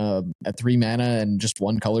splash. At 3 mana and just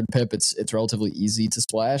 1 colored pip, it's relatively easy to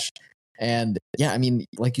splash. And yeah, I mean,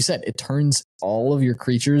 like you said, it turns all of your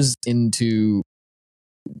creatures into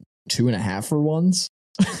 2.5 for 1s.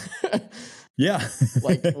 Yeah.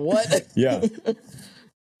 Like, what? Yeah.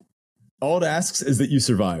 All it asks is that you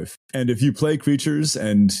survive. And if you play creatures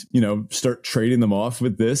and, start trading them off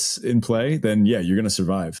with this in play, then yeah, you're going to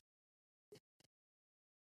survive.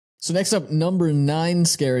 So next up, number 9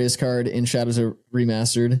 scariest card in Shadows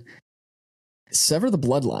Remastered. Sever the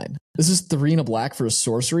Bloodline. This is 3 and a black for a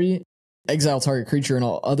sorcery. Exile target creature and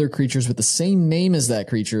all other creatures with the same name as that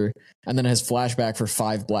creature, and then it has flashback for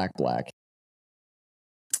 5 black.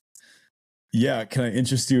 Yeah, can I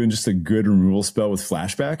interest you in just a good removal spell with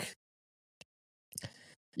flashback?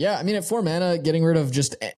 Yeah, I mean, at 4 mana, getting rid of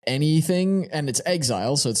just anything, and it's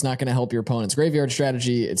exile, so it's not going to help your opponent's graveyard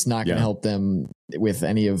strategy. It's not going to help them with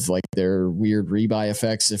any of like their weird rebuy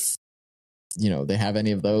effects if they have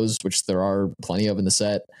any of those, which there are plenty of in the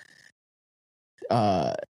set.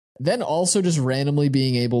 Then also just randomly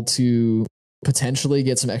being able to potentially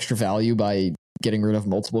get some extra value by getting rid of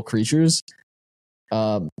multiple creatures.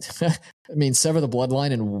 I mean, Sever the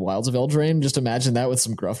Bloodline and Wilds of Eldraine. Just imagine that with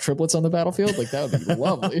some Gruff triplets on the battlefield. Like, that would be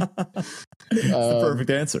lovely. It's the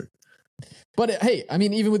perfect answer. But hey, I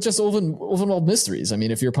mean, even with just Ulvenwald Mysteries, I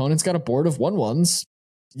mean, if your opponent's got a board of 1/1s,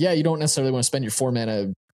 yeah, you don't necessarily want to spend your 4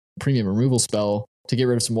 mana premium removal spell to get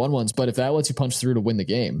rid of some 1/1s. But if that lets you punch through to win the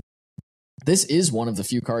game, this is one of the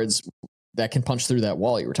few cards that can punch through that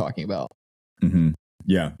wall you were talking about. Mm-hmm.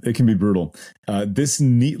 Yeah, it can be brutal. This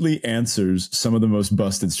neatly answers some of the most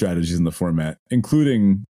busted strategies in the format,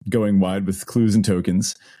 including going wide with clues and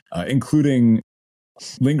tokens, including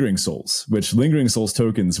Lingering Souls, which Lingering Souls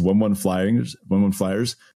tokens, 1/1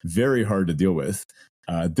 flyers, very hard to deal with.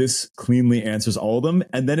 This cleanly answers all of them,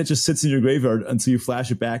 and then it just sits in your graveyard until you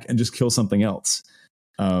flash it back and just kill something else.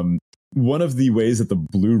 One of the ways that the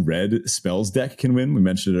blue-red spells deck can win, we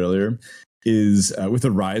mentioned it earlier, is with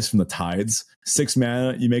a Rise from the Tides. 6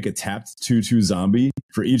 mana, you make a tapped 2/2 zombie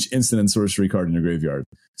for each instant and sorcery card in your graveyard.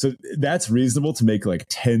 So that's reasonable to make like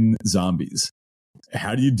 10 zombies.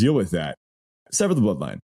 How do you deal with that? Sever the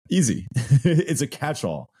Bloodline. Easy. It's a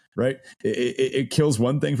catch-all, right? It kills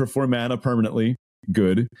one thing for 4 mana permanently.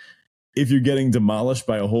 Good. If you're getting demolished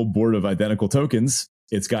by a whole board of identical tokens,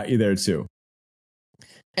 it's got you there too.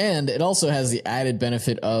 And it also has the added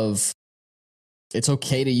benefit of it's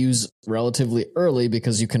okay to use relatively early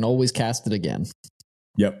because you can always cast it again.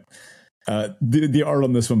 Yep. The art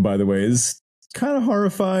on this one, by the way, is kind of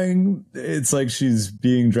horrifying. It's like she's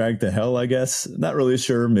being dragged to hell, I guess. Not really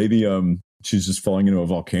sure. Maybe she's just falling into a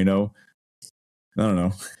volcano. I don't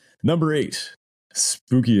know. Number 8.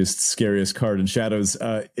 Spookiest, scariest card in Shadows.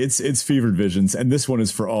 It's Fevered Visions, and this one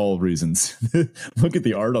is for all reasons. Look at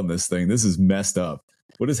the art on this thing. This is messed up.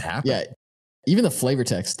 What has happened? Yeah, even the flavor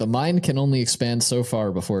text. The mind can only expand so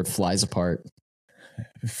far before it flies apart.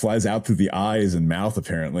 It flies out through the eyes and mouth,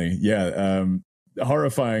 apparently. Yeah,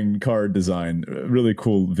 horrifying card design. Really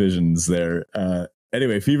cool visions there.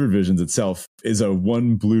 Anyway, Fevered Visions itself is a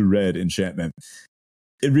 1 blue-red enchantment.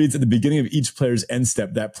 It reads, at the beginning of each player's end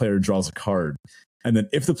step, that player draws a card. And then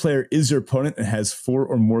if the player is your opponent and has 4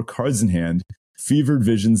 or more cards in hand, Fevered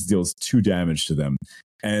Visions deals 2 damage to them.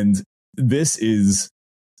 And this is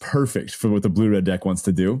perfect for what the blue-red deck wants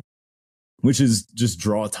to do, which is just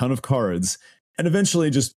draw a ton of cards and eventually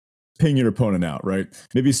just ping your opponent out, right?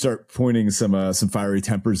 Maybe start pointing some fiery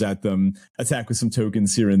tempers at them, attack with some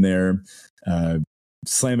tokens here and there,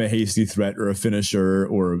 slam a hasty threat or a finisher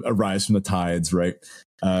or a Rise from the Tides, right?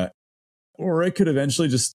 Or it could eventually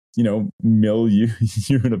just, mill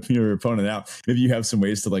your opponent out. Maybe you have some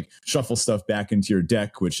ways to like shuffle stuff back into your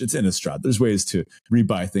deck, which it's Innistrad. There's ways to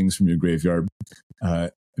rebuy things from your graveyard.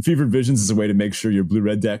 Fevered Visions is a way to make sure your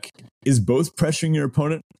blue-red deck is both pressuring your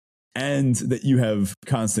opponent and that you have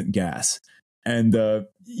constant gas. And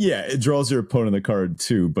it draws your opponent a card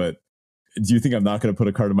too, but do you think I'm not going to put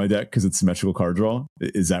a card in my deck because it's symmetrical card draw?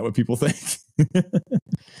 Is that what people think?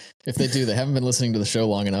 If they do, they haven't been listening to the show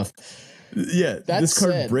long enough. Yeah, this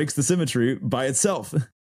card breaks the symmetry by itself.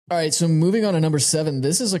 All right, so moving on to number 7.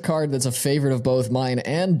 This is a card that's a favorite of both mine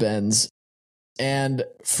and Ben's. And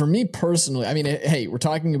for me personally, I mean, hey, we're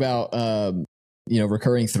talking about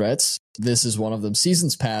recurring threats. This is one of them.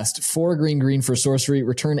 Seasons Past, 4 green for sorcery.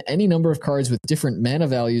 Return any number of cards with different mana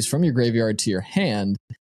values from your graveyard to your hand.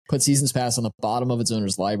 Put Seasons Past on the bottom of its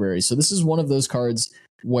owner's library. So this is one of those cards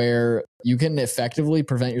where you can effectively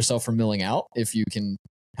prevent yourself from milling out if you can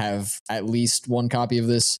have at least 1 copy of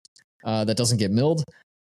this that doesn't get milled,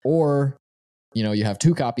 or you have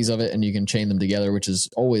 2 copies of it and you can chain them together, which is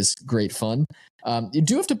always great fun. You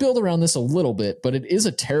do have to build around this a little bit, but it is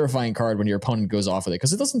a terrifying card when your opponent goes off with it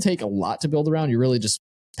because it doesn't take a lot to build around. You're really just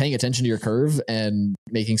paying attention to your curve and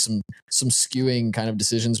making some skewing kind of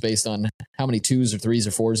decisions based on how many 2s or 3s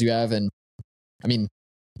or 4s you have. And I mean,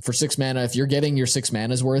 for 6 mana, if you're getting your 6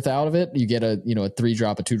 mana's worth out of it, you get a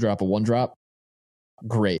 3-drop, a 2-drop, a 1-drop.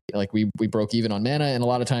 Great. Like we broke even on mana, and a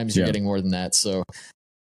lot of times you're getting more than that. So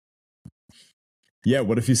yeah,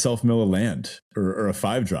 what if you self-mill a land or a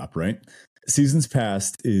 5-drop, right? Seasons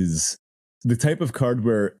Past is the type of card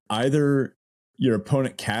where either your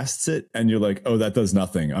opponent casts it and you're like, oh, that does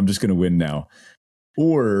nothing, I'm just going to win now.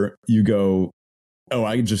 Or you go, oh,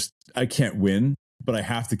 I can't win, but I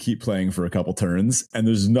have to keep playing for a couple turns. And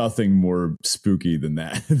there's nothing more spooky than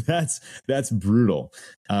that. That's brutal.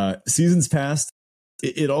 Seasons Past,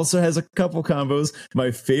 it also has a couple combos. My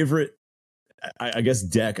favorite, I guess,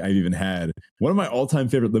 deck I've even had, one of my all-time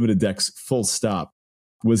favorite limited decks, full stop,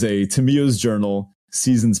 was a Tamiyo's Journal,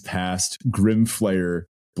 Seasons Past, Grim Flayer,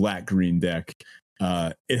 black-green deck.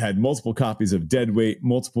 It had multiple copies of Deadweight,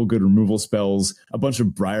 multiple good removal spells, a bunch of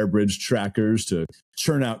Briarbridge trackers to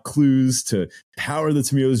churn out clues, to power the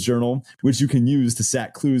Tamiyo's Journal, which you can use to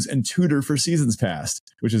sack clues and tutor for Seasons Past,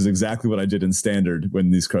 which is exactly what I did in Standard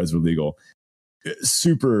when these cards were legal.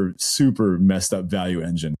 Super, super messed up value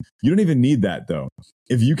engine. You don't even need that, though.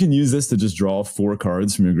 If you can use this to just draw 4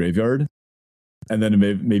 cards from your graveyard and then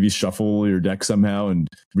maybe shuffle your deck somehow and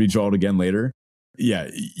redraw it again later, yeah,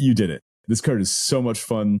 you did it. This card is so much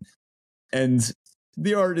fun. And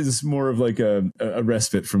the art is more of like a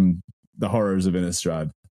respite from the horrors of Innistrad.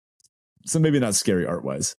 So maybe not scary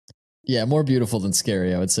art-wise. Yeah, more beautiful than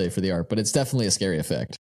scary, I would say, for the art, but it's definitely a scary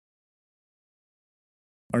effect.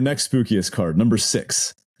 Our next spookiest card, number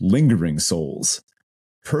 6, Lingering Souls.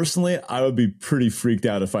 Personally, I would be pretty freaked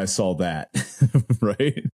out if I saw that,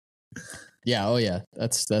 right? Yeah. Oh, yeah.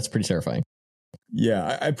 That's pretty terrifying.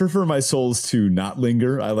 Yeah, I prefer my souls to not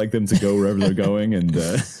linger. I like them to go wherever they're going and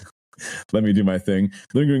let me do my thing.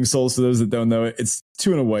 Lingering Souls, for those that don't know it, it's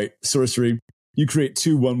 2 and a white sorcery. You create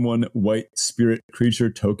 2 1/1 white spirit creature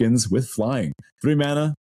tokens with flying. 3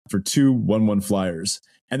 mana for 2 1/1 flyers.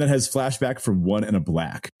 And that has flashback for 1 and a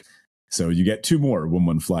black. So you get 2 more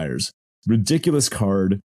 1/1 flyers. Ridiculous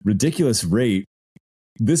card, ridiculous rate.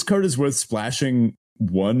 This card is worth splashing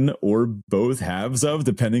one or both halves of,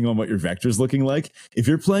 depending on what your vector's looking like. If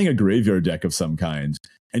you're playing a graveyard deck of some kind,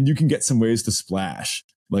 and you can get some ways to splash,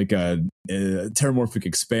 like a Terramorphic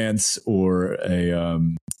Expanse or a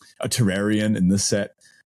Terrarian in this set,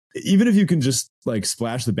 even if you can just like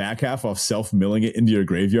splash the back half off self-milling it into your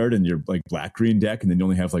graveyard and your like black-green deck, and then you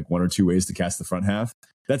only have like 1 or 2 ways to cast the front half,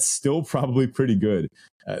 that's still probably pretty good.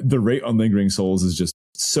 The rate on Lingering Souls is just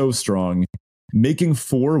so strong. Making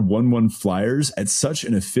 4 1/1 flyers at such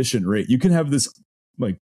an efficient rate. You can have this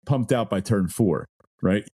like pumped out by turn 4,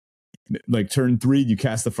 right? Like turn 3, you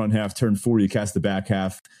cast the front half. Turn 4, you cast the back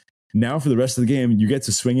half. Now for the rest of the game, you get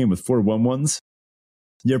to swing in with 4 1/1s.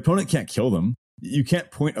 Your opponent can't kill them. You can't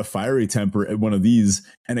point a Fiery Temper at one of these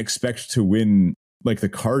and expect to win like the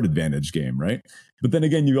card advantage game, right? But then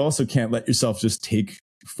again, you also can't let yourself just take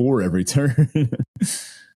 4 every turn.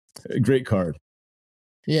 Great card.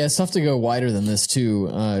 Yeah, it's tough to go wider than this too.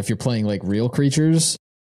 If you're playing like real creatures,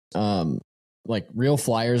 like real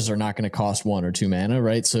flyers are not going to cost 1 or 2 mana,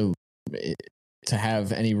 right? So to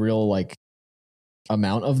have any real like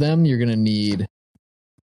amount of them, you're going to need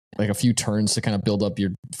like a few turns to kind of build up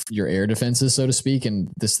your air defenses, so to speak.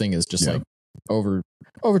 And this thing is just like over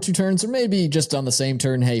 2 turns, or maybe just on the same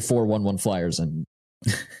turn. Hey, 4 1/1 flyers, and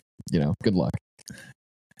good luck.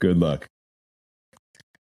 Good luck.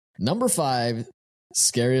 Number 5.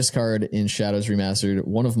 Scariest card in Shadows Remastered.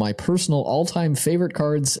 One of my personal all-time favorite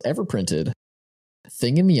cards ever printed.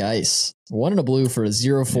 Thing in the Ice. 1 and a blue for a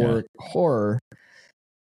 0/4 horror.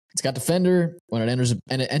 It's got Defender. When it enters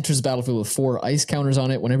the battlefield with 4 ice counters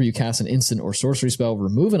on it, whenever you cast an instant or sorcery spell,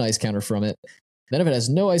 remove an ice counter from it. Then if it has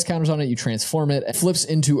no ice counters on it, you transform it. It flips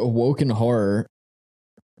into Awoken Horror.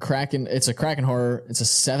 It's a Kraken Horror. It's a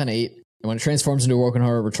 7/8. And when it transforms into Awoken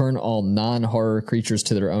Horror, return all non-horror creatures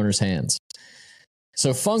to their owner's hands.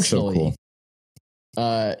 So functionally,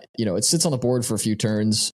 it sits on the board for a few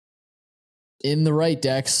turns. In the right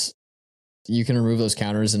decks, you can remove those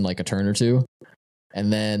counters in like a turn or 2.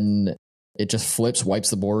 And then it just flips, wipes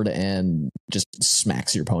the board, and just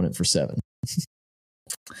smacks your opponent for 7.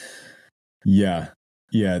 Yeah.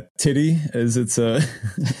 Titty, as it's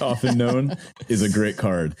often known, is a great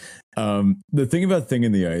card. The thing about Thing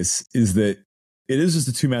in the Ice is that it is just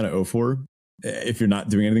a 2 mana 0/4 if you're not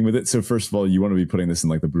doing anything with it. So first of all, you want to be putting this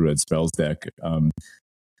in like the Blue Red Spells deck.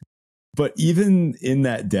 But even in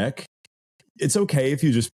that deck, it's okay if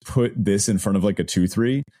you just put this in front of like a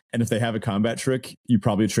 2/3. And if they have a combat trick, you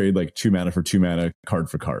probably trade like 2 mana for 2 mana,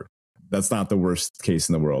 card for card. That's not the worst case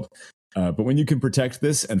in the world. But when you can protect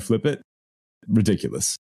this and flip it,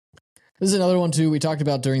 ridiculous. This is another one too we talked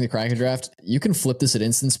about during the Kraken draft. You can flip this at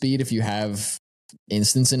instant speed if you have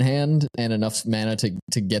instants in hand and enough mana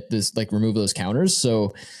to get this, like remove those counters.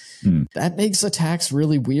 So that makes attacks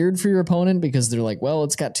really weird for your opponent, because they're like, well,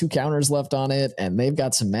 it's got 2 counters left on it and they've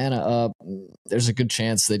got some mana up. There's a good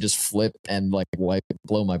chance they just flip and like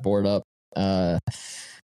blow my board up.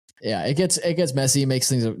 It gets messy, makes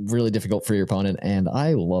things really difficult for your opponent, and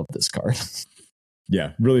I love this card.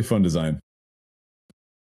 Yeah, really fun design.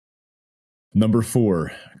 Number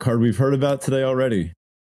 4, card we've heard about today already.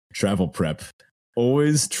 Travel Prep.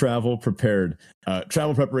 Always travel prepared.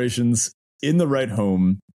 Travel preparations in the right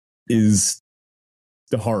home is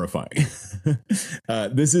horrifying.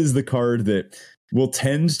 This is the card that will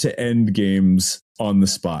tend to end games on the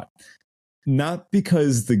spot. Not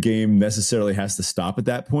because the game necessarily has to stop at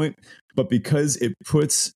that point, but because it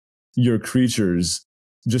puts your creatures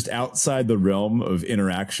just outside the realm of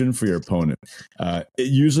interaction for your opponent. It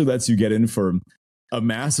usually lets you get in for a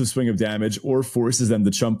massive swing of damage, or forces them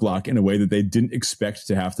to chump block in a way that they didn't expect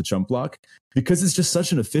to have to chump block, because it's just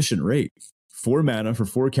such an efficient rate. 4 mana for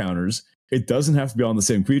 4 counters. It doesn't have to be all on the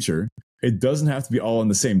same creature. It doesn't have to be all on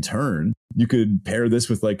the same turn. You could pair this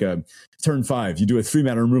with like a turn 5. You do a 3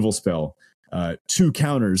 mana removal spell, 2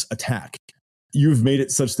 counters, attack. You've made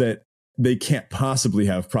it such that they can't possibly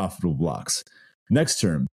have profitable blocks. Next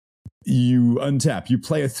turn, you untap. You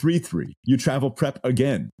play a 3/3. You travel prep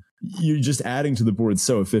again. You're just adding to the board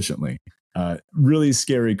so efficiently. Really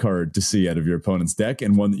scary card to see out of your opponent's deck,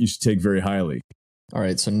 and one that you should take very highly. All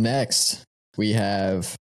right, so next we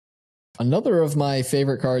have Another of my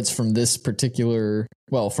favorite cards from this particular,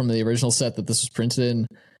 from the original set that this was printed in,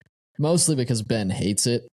 mostly because Ben hates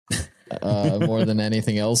it more than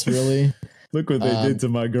anything else, really. Look what they did to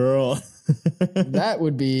my girl. That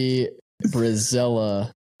would be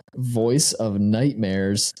Brizella, Voice of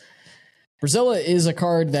Nightmares. Brizella is a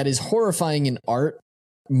card that is horrifying in art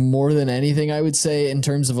more than anything, I would say, in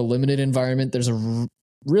terms of a limited environment. There's a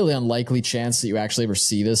really unlikely chance that you actually ever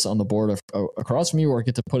see this on the board across from you or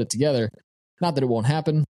get to put it together. Not that it won't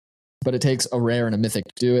happen, but it takes a rare and a mythic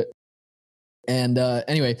to do it. And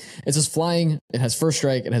anyway, it's just flying. It has first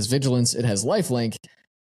strike. It has vigilance. It has lifelink.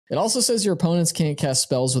 It also says your opponents can't cast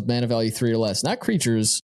spells with mana value 3 or less. Not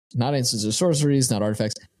creatures, not instants or sorceries, not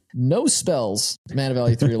artifacts. No spells, mana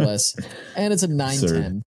value 3 or less. And it's a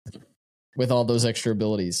 9/10 with all those extra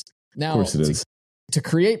abilities. Now, of course it is. To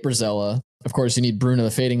create Brizella, of course, you need Bruna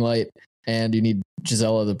the Fading Light, and you need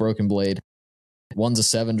Gisela the Broken Blade. One's a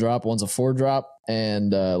 7-drop, one's a 4-drop,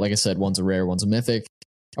 and like I said, one's a rare, one's a mythic.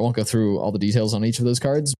 I won't go through all the details on each of those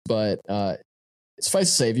cards, but suffice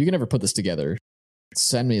to say, if you can ever put this together,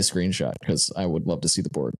 send me a screenshot because I would love to see the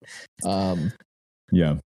board.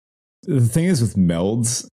 Yeah. The thing is with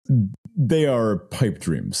melds, they are pipe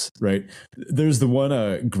dreams, right? There's the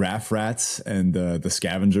one Graph Rats and the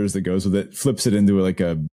Scavengers that goes with it, flips it into like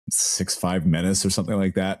a 6/5 menace or something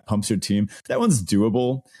like that, pumps your team. That one's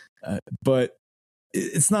doable, but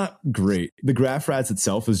it's not great. The Graph Rats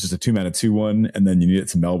itself is just a 2-mana 2/1, and then you need it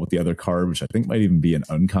to meld with the other card, which I think might even be an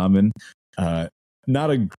uncommon.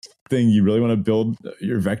 Not a thing you really want to build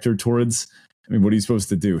your vector towards. I mean, what are you supposed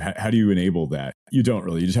to do? How do you enable that? You don't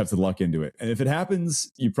really. You just have to luck into it. And if it happens,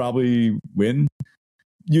 you probably win.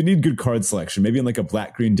 You need good card selection. Maybe in like a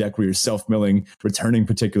black-green deck where you're self-milling, returning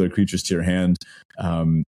particular creatures to your hand.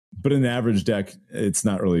 But in an average deck, it's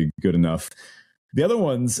not really good enough. The other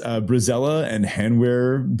ones, Brizella and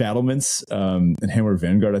Handwear Battlements, and Handwear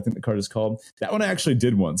Vanguard, I think the card is called. That one I actually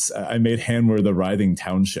did once. I made Handwear the Writhing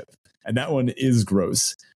Township. And that one is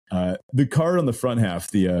gross. The card on the front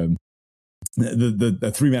half, the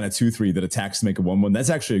 3-mana 2/3 that attacks to make a 1/1, that's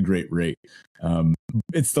actually a great rate.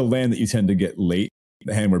 It's the land that you tend to get late,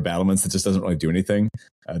 the Handwear Battlements, that just doesn't really do anything.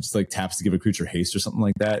 Just like taps to give a creature haste or something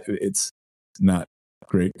like that. It's not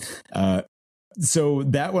great. So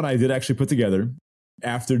that one I did actually put together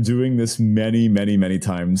after doing this many, many, many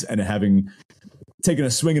times and having taken a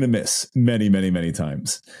swing and a miss many, many, many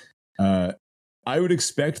times. I would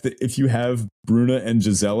expect that if you have Bruna and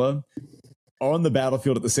Gisela on the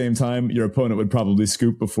battlefield at the same time, your opponent would probably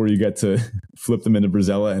scoop before you get to flip them into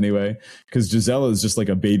Brizella anyway, because Gisela is just like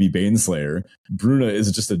a baby Baneslayer. Bruna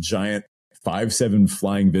is just a giant 5/7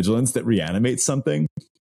 flying vigilance that reanimates something.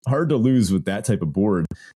 Hard to lose with that type of board.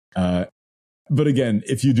 But again,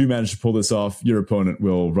 if you do manage to pull this off, your opponent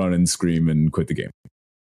will run and scream and quit the game.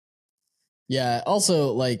 Yeah,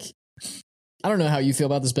 also, like, I don't know how you feel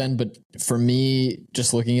about this, Ben, but for me,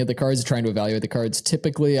 just looking at the cards, trying to evaluate the cards,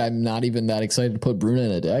 typically I'm not even that excited to put Bruna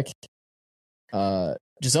in a deck.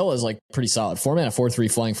 Gisela is like pretty solid. 4-mana 4/3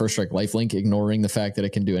 flying first strike lifelink, ignoring the fact that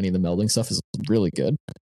it can do any of the melding stuff, is really good.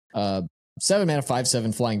 7-mana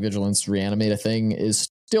 5/7 flying vigilance, reanimate a thing, is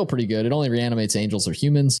still pretty good. It only reanimates angels or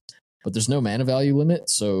humans, but there's no mana value limit,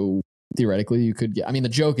 so theoretically you could get, I mean, the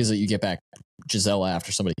joke is that you get back Gisela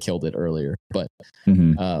after somebody killed it earlier, but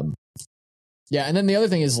yeah, and then the other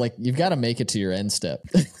thing is, like, you've got to make it to your end step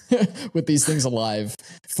with these things alive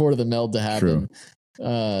for the meld to happen.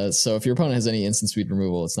 So if your opponent has any instant speed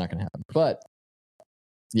removal, it's not going to happen. But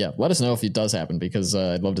yeah, let us know if it does happen, because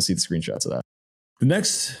I'd love to see the screenshots of that. The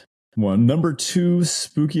next one, number 2,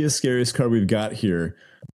 spookiest, scariest card we've got here.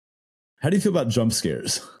 How do you feel about jump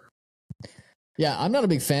scares? Yeah, I'm not a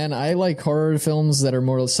big fan. I like horror films that are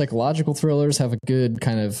more psychological thrillers, have a good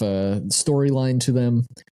kind of storyline to them.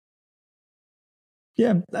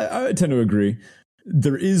 Yeah, I tend to agree.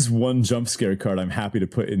 There is one jump scare card I'm happy to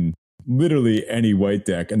put in literally any white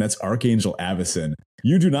deck, and that's Archangel Avacyn.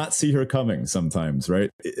 You do not see her coming sometimes, right?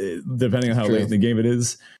 Depending on how late in the game it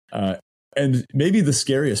is. And maybe the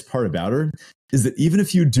scariest part about her is that even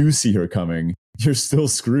if you do see her coming, you're still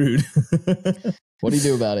screwed. What do you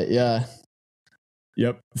do about it? Yeah.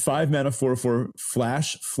 Yep. 5-mana 4/4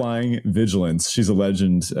 flash flying vigilance. She's a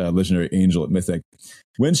legendary angel at Mythic.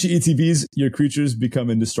 When she ETBs, your creatures become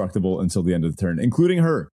indestructible until the end of the turn, including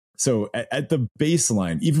her. So at the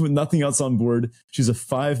baseline, even with nothing else on board, she's a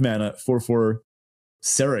 5-mana 4/4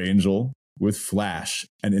 Serra Angel with flash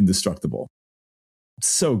and indestructible.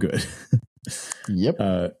 So good. Yep.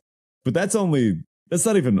 But that's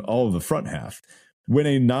not even all of the front half. When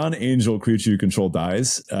a non-angel creature you control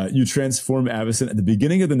dies, you transform Avacyn at the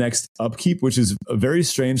beginning of the next upkeep, which is a very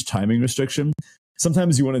strange timing restriction.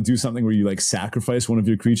 sometimes you want to do something where you like sacrifice one of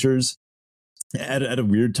your creatures at a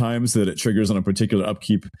weird time so that it triggers on a particular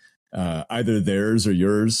upkeep, either theirs or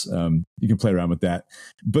yours. You can play around with that.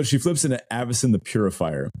 But she flips into Avacyn the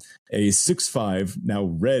Purifier, a 6/5 now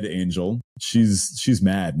red angel. She's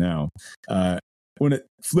mad now. When it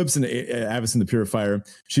flips into Avacyn the Purifier,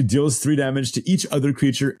 she deals 3 damage to each other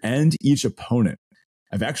creature and each opponent.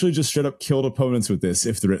 I've actually just straight up killed opponents with this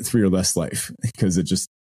if they're at 3 or less life, because it just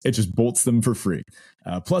bolts them for free.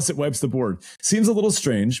 Plus, it wipes the board. Seems a little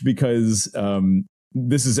strange because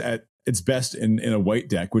this is at its best in a white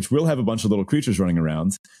deck, which will have a bunch of little creatures running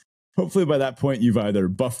around. Hopefully, by that point, you've either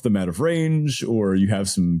buffed them out of range, or you have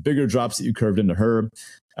some bigger drops that you curved into her,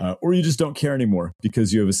 or you just don't care anymore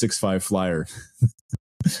because you have a 6/5 flyer.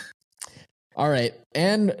 All right.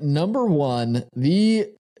 And number 1, the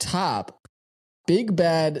top big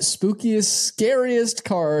bad, spookiest, scariest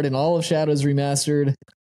card in all of Shadows Remastered.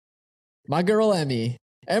 My girl Emmy.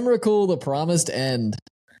 Emrakul, the Promised End.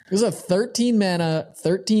 It was a 13 mana,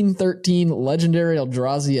 13/13 legendary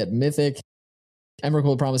Eldrazi at Mythic.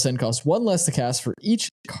 Emrakul, the Promised End costs 1 less to cast for each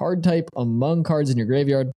card type among cards in your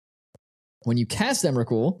graveyard. When you cast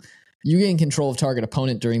Emrakul, you gain control of target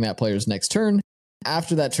opponent during that player's next turn.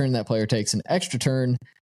 After that turn, that player takes an extra turn.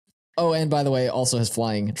 Oh, and by the way, also has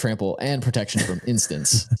flying, trample, and protection from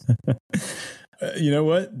instants. You know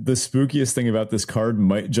what? The spookiest thing about this card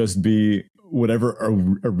might just be whatever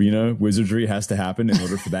arena wizardry has to happen in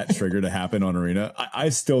order for that trigger to happen on arena. I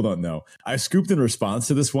still don't know. I scooped in response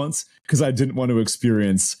to this once because I didn't want to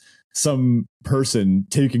experience some person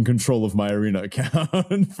taking control of my arena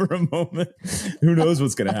account for a moment. Who knows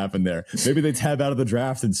what's going to happen there? Maybe they tab out of the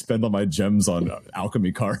draft and spend all my gems on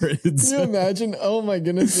alchemy cards. Can you imagine? Oh my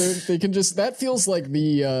goodness. They can just, that feels like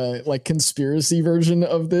the like conspiracy version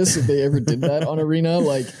of this. If they ever did that on arena,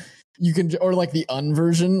 like you can, or like the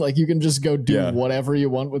unversion, like you can just go do whatever you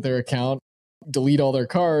want with their account, delete all their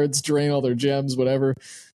cards, drain all their gems, whatever.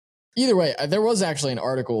 Either way, there was actually an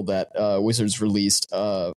article that Wizards released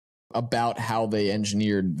about how they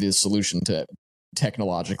engineered the solution to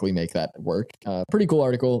technologically make that work. Pretty cool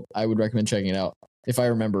article. I would recommend checking it out. If I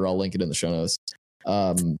remember, I'll link it in the show notes.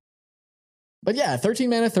 But yeah, 13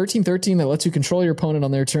 mana, 13/13 that lets you control your opponent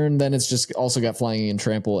on their turn. Then it's just also got flying and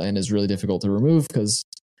trample and is really difficult to remove because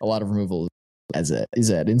a lot of removal is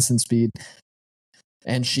at instant speed.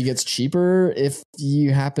 And she gets cheaper if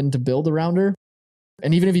you happen to build around her.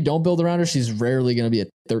 And even if you don't build around her, she's rarely going to be a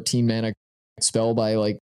 13 mana spell by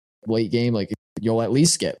like late game. Like you'll at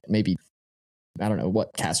least get maybe, I don't know,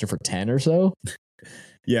 what, cast her for 10 or so.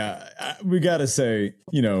 Yeah, we gotta say,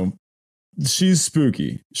 you know, she's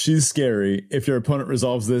spooky, she's scary. If your opponent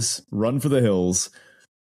resolves this, run for the hills.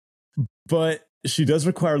 But she does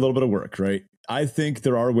require a little bit of work, right? I think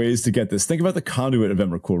there are ways to get this. Think about the conduit of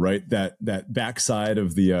Emrakul, right? That backside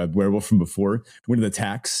of the werewolf from before, when it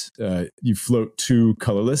attacks, you float 2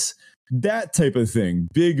 colorless. That type of thing,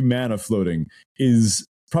 big mana floating, is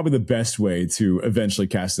probably the best way to eventually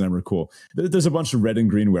cast an Emrakul. There's a bunch of red and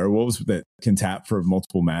green werewolves that can tap for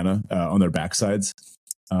multiple mana on their backsides,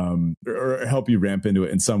 or help you ramp into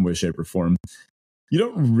it in some way, shape, or form. You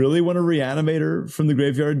don't really want to reanimate her from the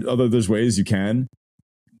graveyard, although there's ways you can.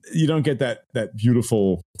 You don't get that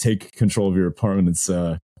beautiful take control of your opponent's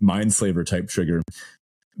Mindslaver type trigger.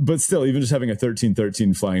 But still, even just having a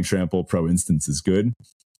 13/13 flying trample pro instance is good.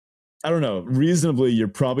 I don't know. Reasonably, you're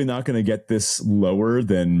probably not going to get this lower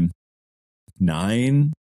than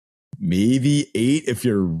 9, maybe 8 if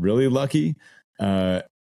you're really lucky.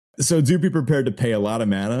 So do be prepared to pay a lot of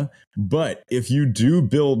mana. But if you do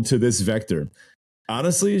build to this vector,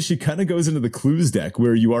 honestly, she kind of goes into the clues deck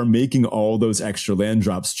where you are making all those extra land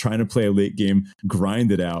drops, trying to play a late game,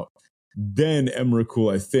 grind it out. Then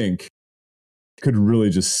Emrakul, I think, could really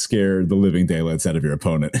just scare the living daylights out of your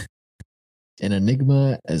opponent. An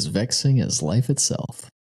enigma as vexing as life itself.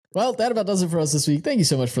 Well, that about does it for us this week. Thank you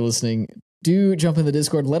so much for listening. Do jump in the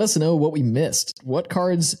Discord. Let us know what we missed. What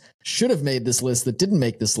cards should have made this list that didn't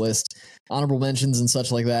make this list? Honorable mentions and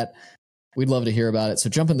such like that. We'd love to hear about it.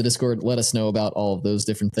 So jump in the Discord. Let us know about all of those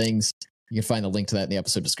different things. You can find the link to that in the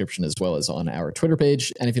episode description as well as on our Twitter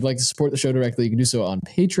page. And if you'd like to support the show directly, you can do so on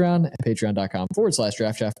Patreon at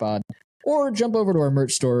patreon.com/DraftChaffPod, or jump over to our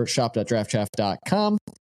merch store, shop.draftchaff.com,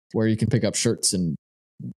 where you can pick up shirts and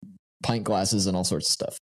pint glasses and all sorts of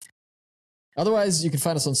stuff. Otherwise, you can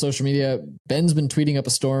find us on social media. Ben's been tweeting up a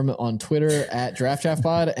storm on Twitter at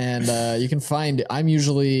DraftChaffPod, and you can find, I'm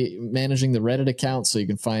usually managing the Reddit account, so you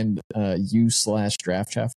can find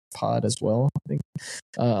u/DraftChaffPod as well, I think,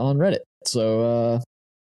 on Reddit. So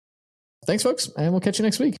thanks, folks, and we'll catch you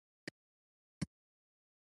next week.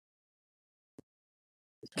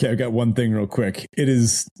 Okay, I got one thing real quick. It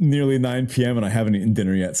is nearly 9 p.m. and I haven't eaten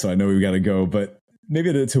dinner yet, so I know we got to go. But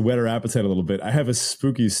maybe to whet our appetite a little bit, I have a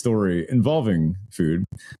spooky story involving food.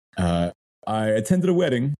 I attended a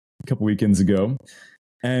wedding a couple weekends ago,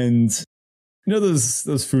 and you know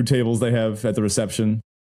those food tables they have at the reception?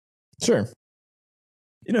 Sure.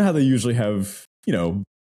 You know how they usually have,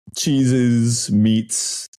 cheeses,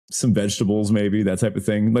 meats, some vegetables, maybe, that type of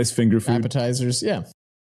thing. Nice finger food. Appetizers, yeah.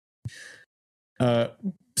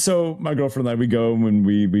 So my girlfriend and I, we go and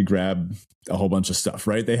we grab a whole bunch of stuff,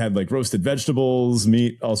 right? They had like roasted vegetables,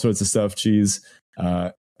 meat, all sorts of stuff, cheese.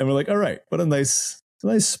 And we're like, all right, what a nice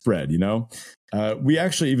spread, We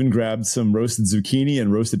actually even grabbed some roasted zucchini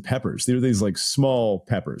and roasted peppers. They were these like small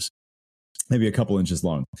peppers, maybe a couple inches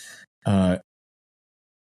long.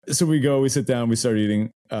 So we sit down, we start eating.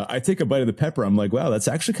 I take a bite of the pepper. I'm like, wow, that's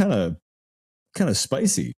actually kind of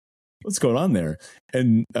spicy. What's going on there?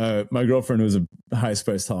 And my girlfriend, who's a high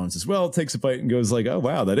spice tolerance as well, takes a bite and goes like, oh,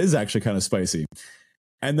 wow, that is actually kind of spicy.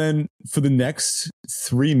 And then for the next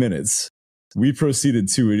 3 minutes, we proceeded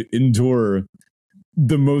to endure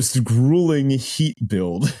the most grueling heat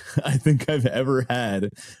build I think I've ever had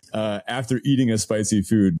after eating a spicy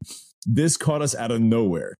food. This caught us out of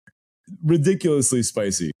nowhere. Ridiculously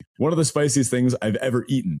spicy. One of the spiciest things I've ever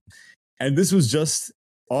eaten. And this was just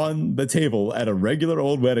on the table at a regular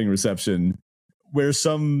old wedding reception where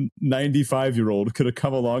some 95-year-old could have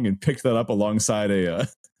come along and picked that up alongside a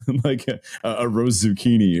roast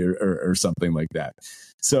zucchini or something like that.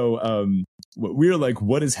 So we're like,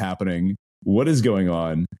 what is happening? What is going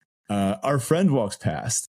on? Our friend walks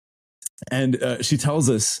past and she tells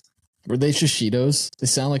us. Were they shishitos? They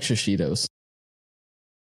sound like shishitos.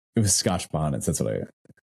 It was Scotch bonnets. That's what I.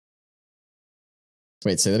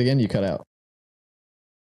 Wait, say that again. You cut out.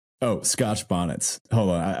 Oh, Scotch bonnets. Hold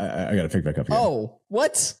on. I got to pick back up here. Oh,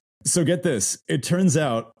 what? So get this. It turns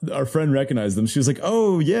out our friend recognized them. She was like,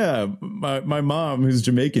 oh, yeah, my mom, who's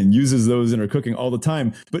Jamaican, uses those in her cooking all the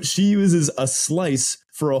time. But she uses a slice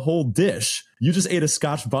for a whole dish. You just ate a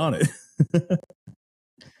Scotch bonnet.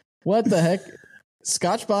 What the heck?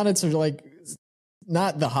 Scotch bonnets are like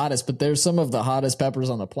not the hottest, but they're some of the hottest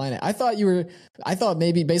peppers on the planet. I thought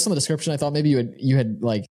maybe based on the description, I thought maybe you had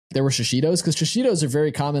like there were shishitos, because shishitos are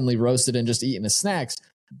very commonly roasted and just eaten as snacks,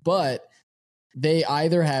 but they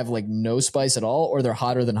either have like no spice at all or they're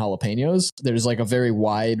hotter than jalapenos. There's like a very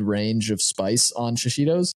wide range of spice on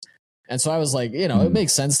shishitos. And so I was like, it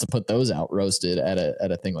makes sense to put those out roasted at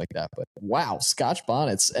a thing like that. But wow, Scotch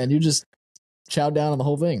bonnets. And you just chowed down on the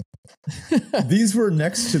whole thing. These were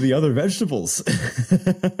next to the other vegetables.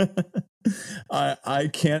 I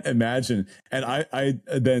can't imagine. And I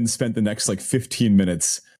then spent the next like 15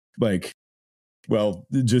 minutes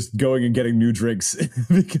just going and getting new drinks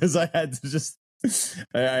because I had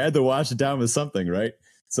to wash it down with something, right?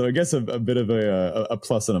 So I guess a bit of a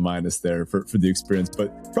plus and a minus there for the experience,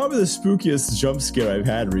 but probably the spookiest jump scare I've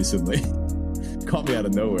had recently. Caught me out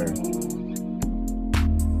of nowhere.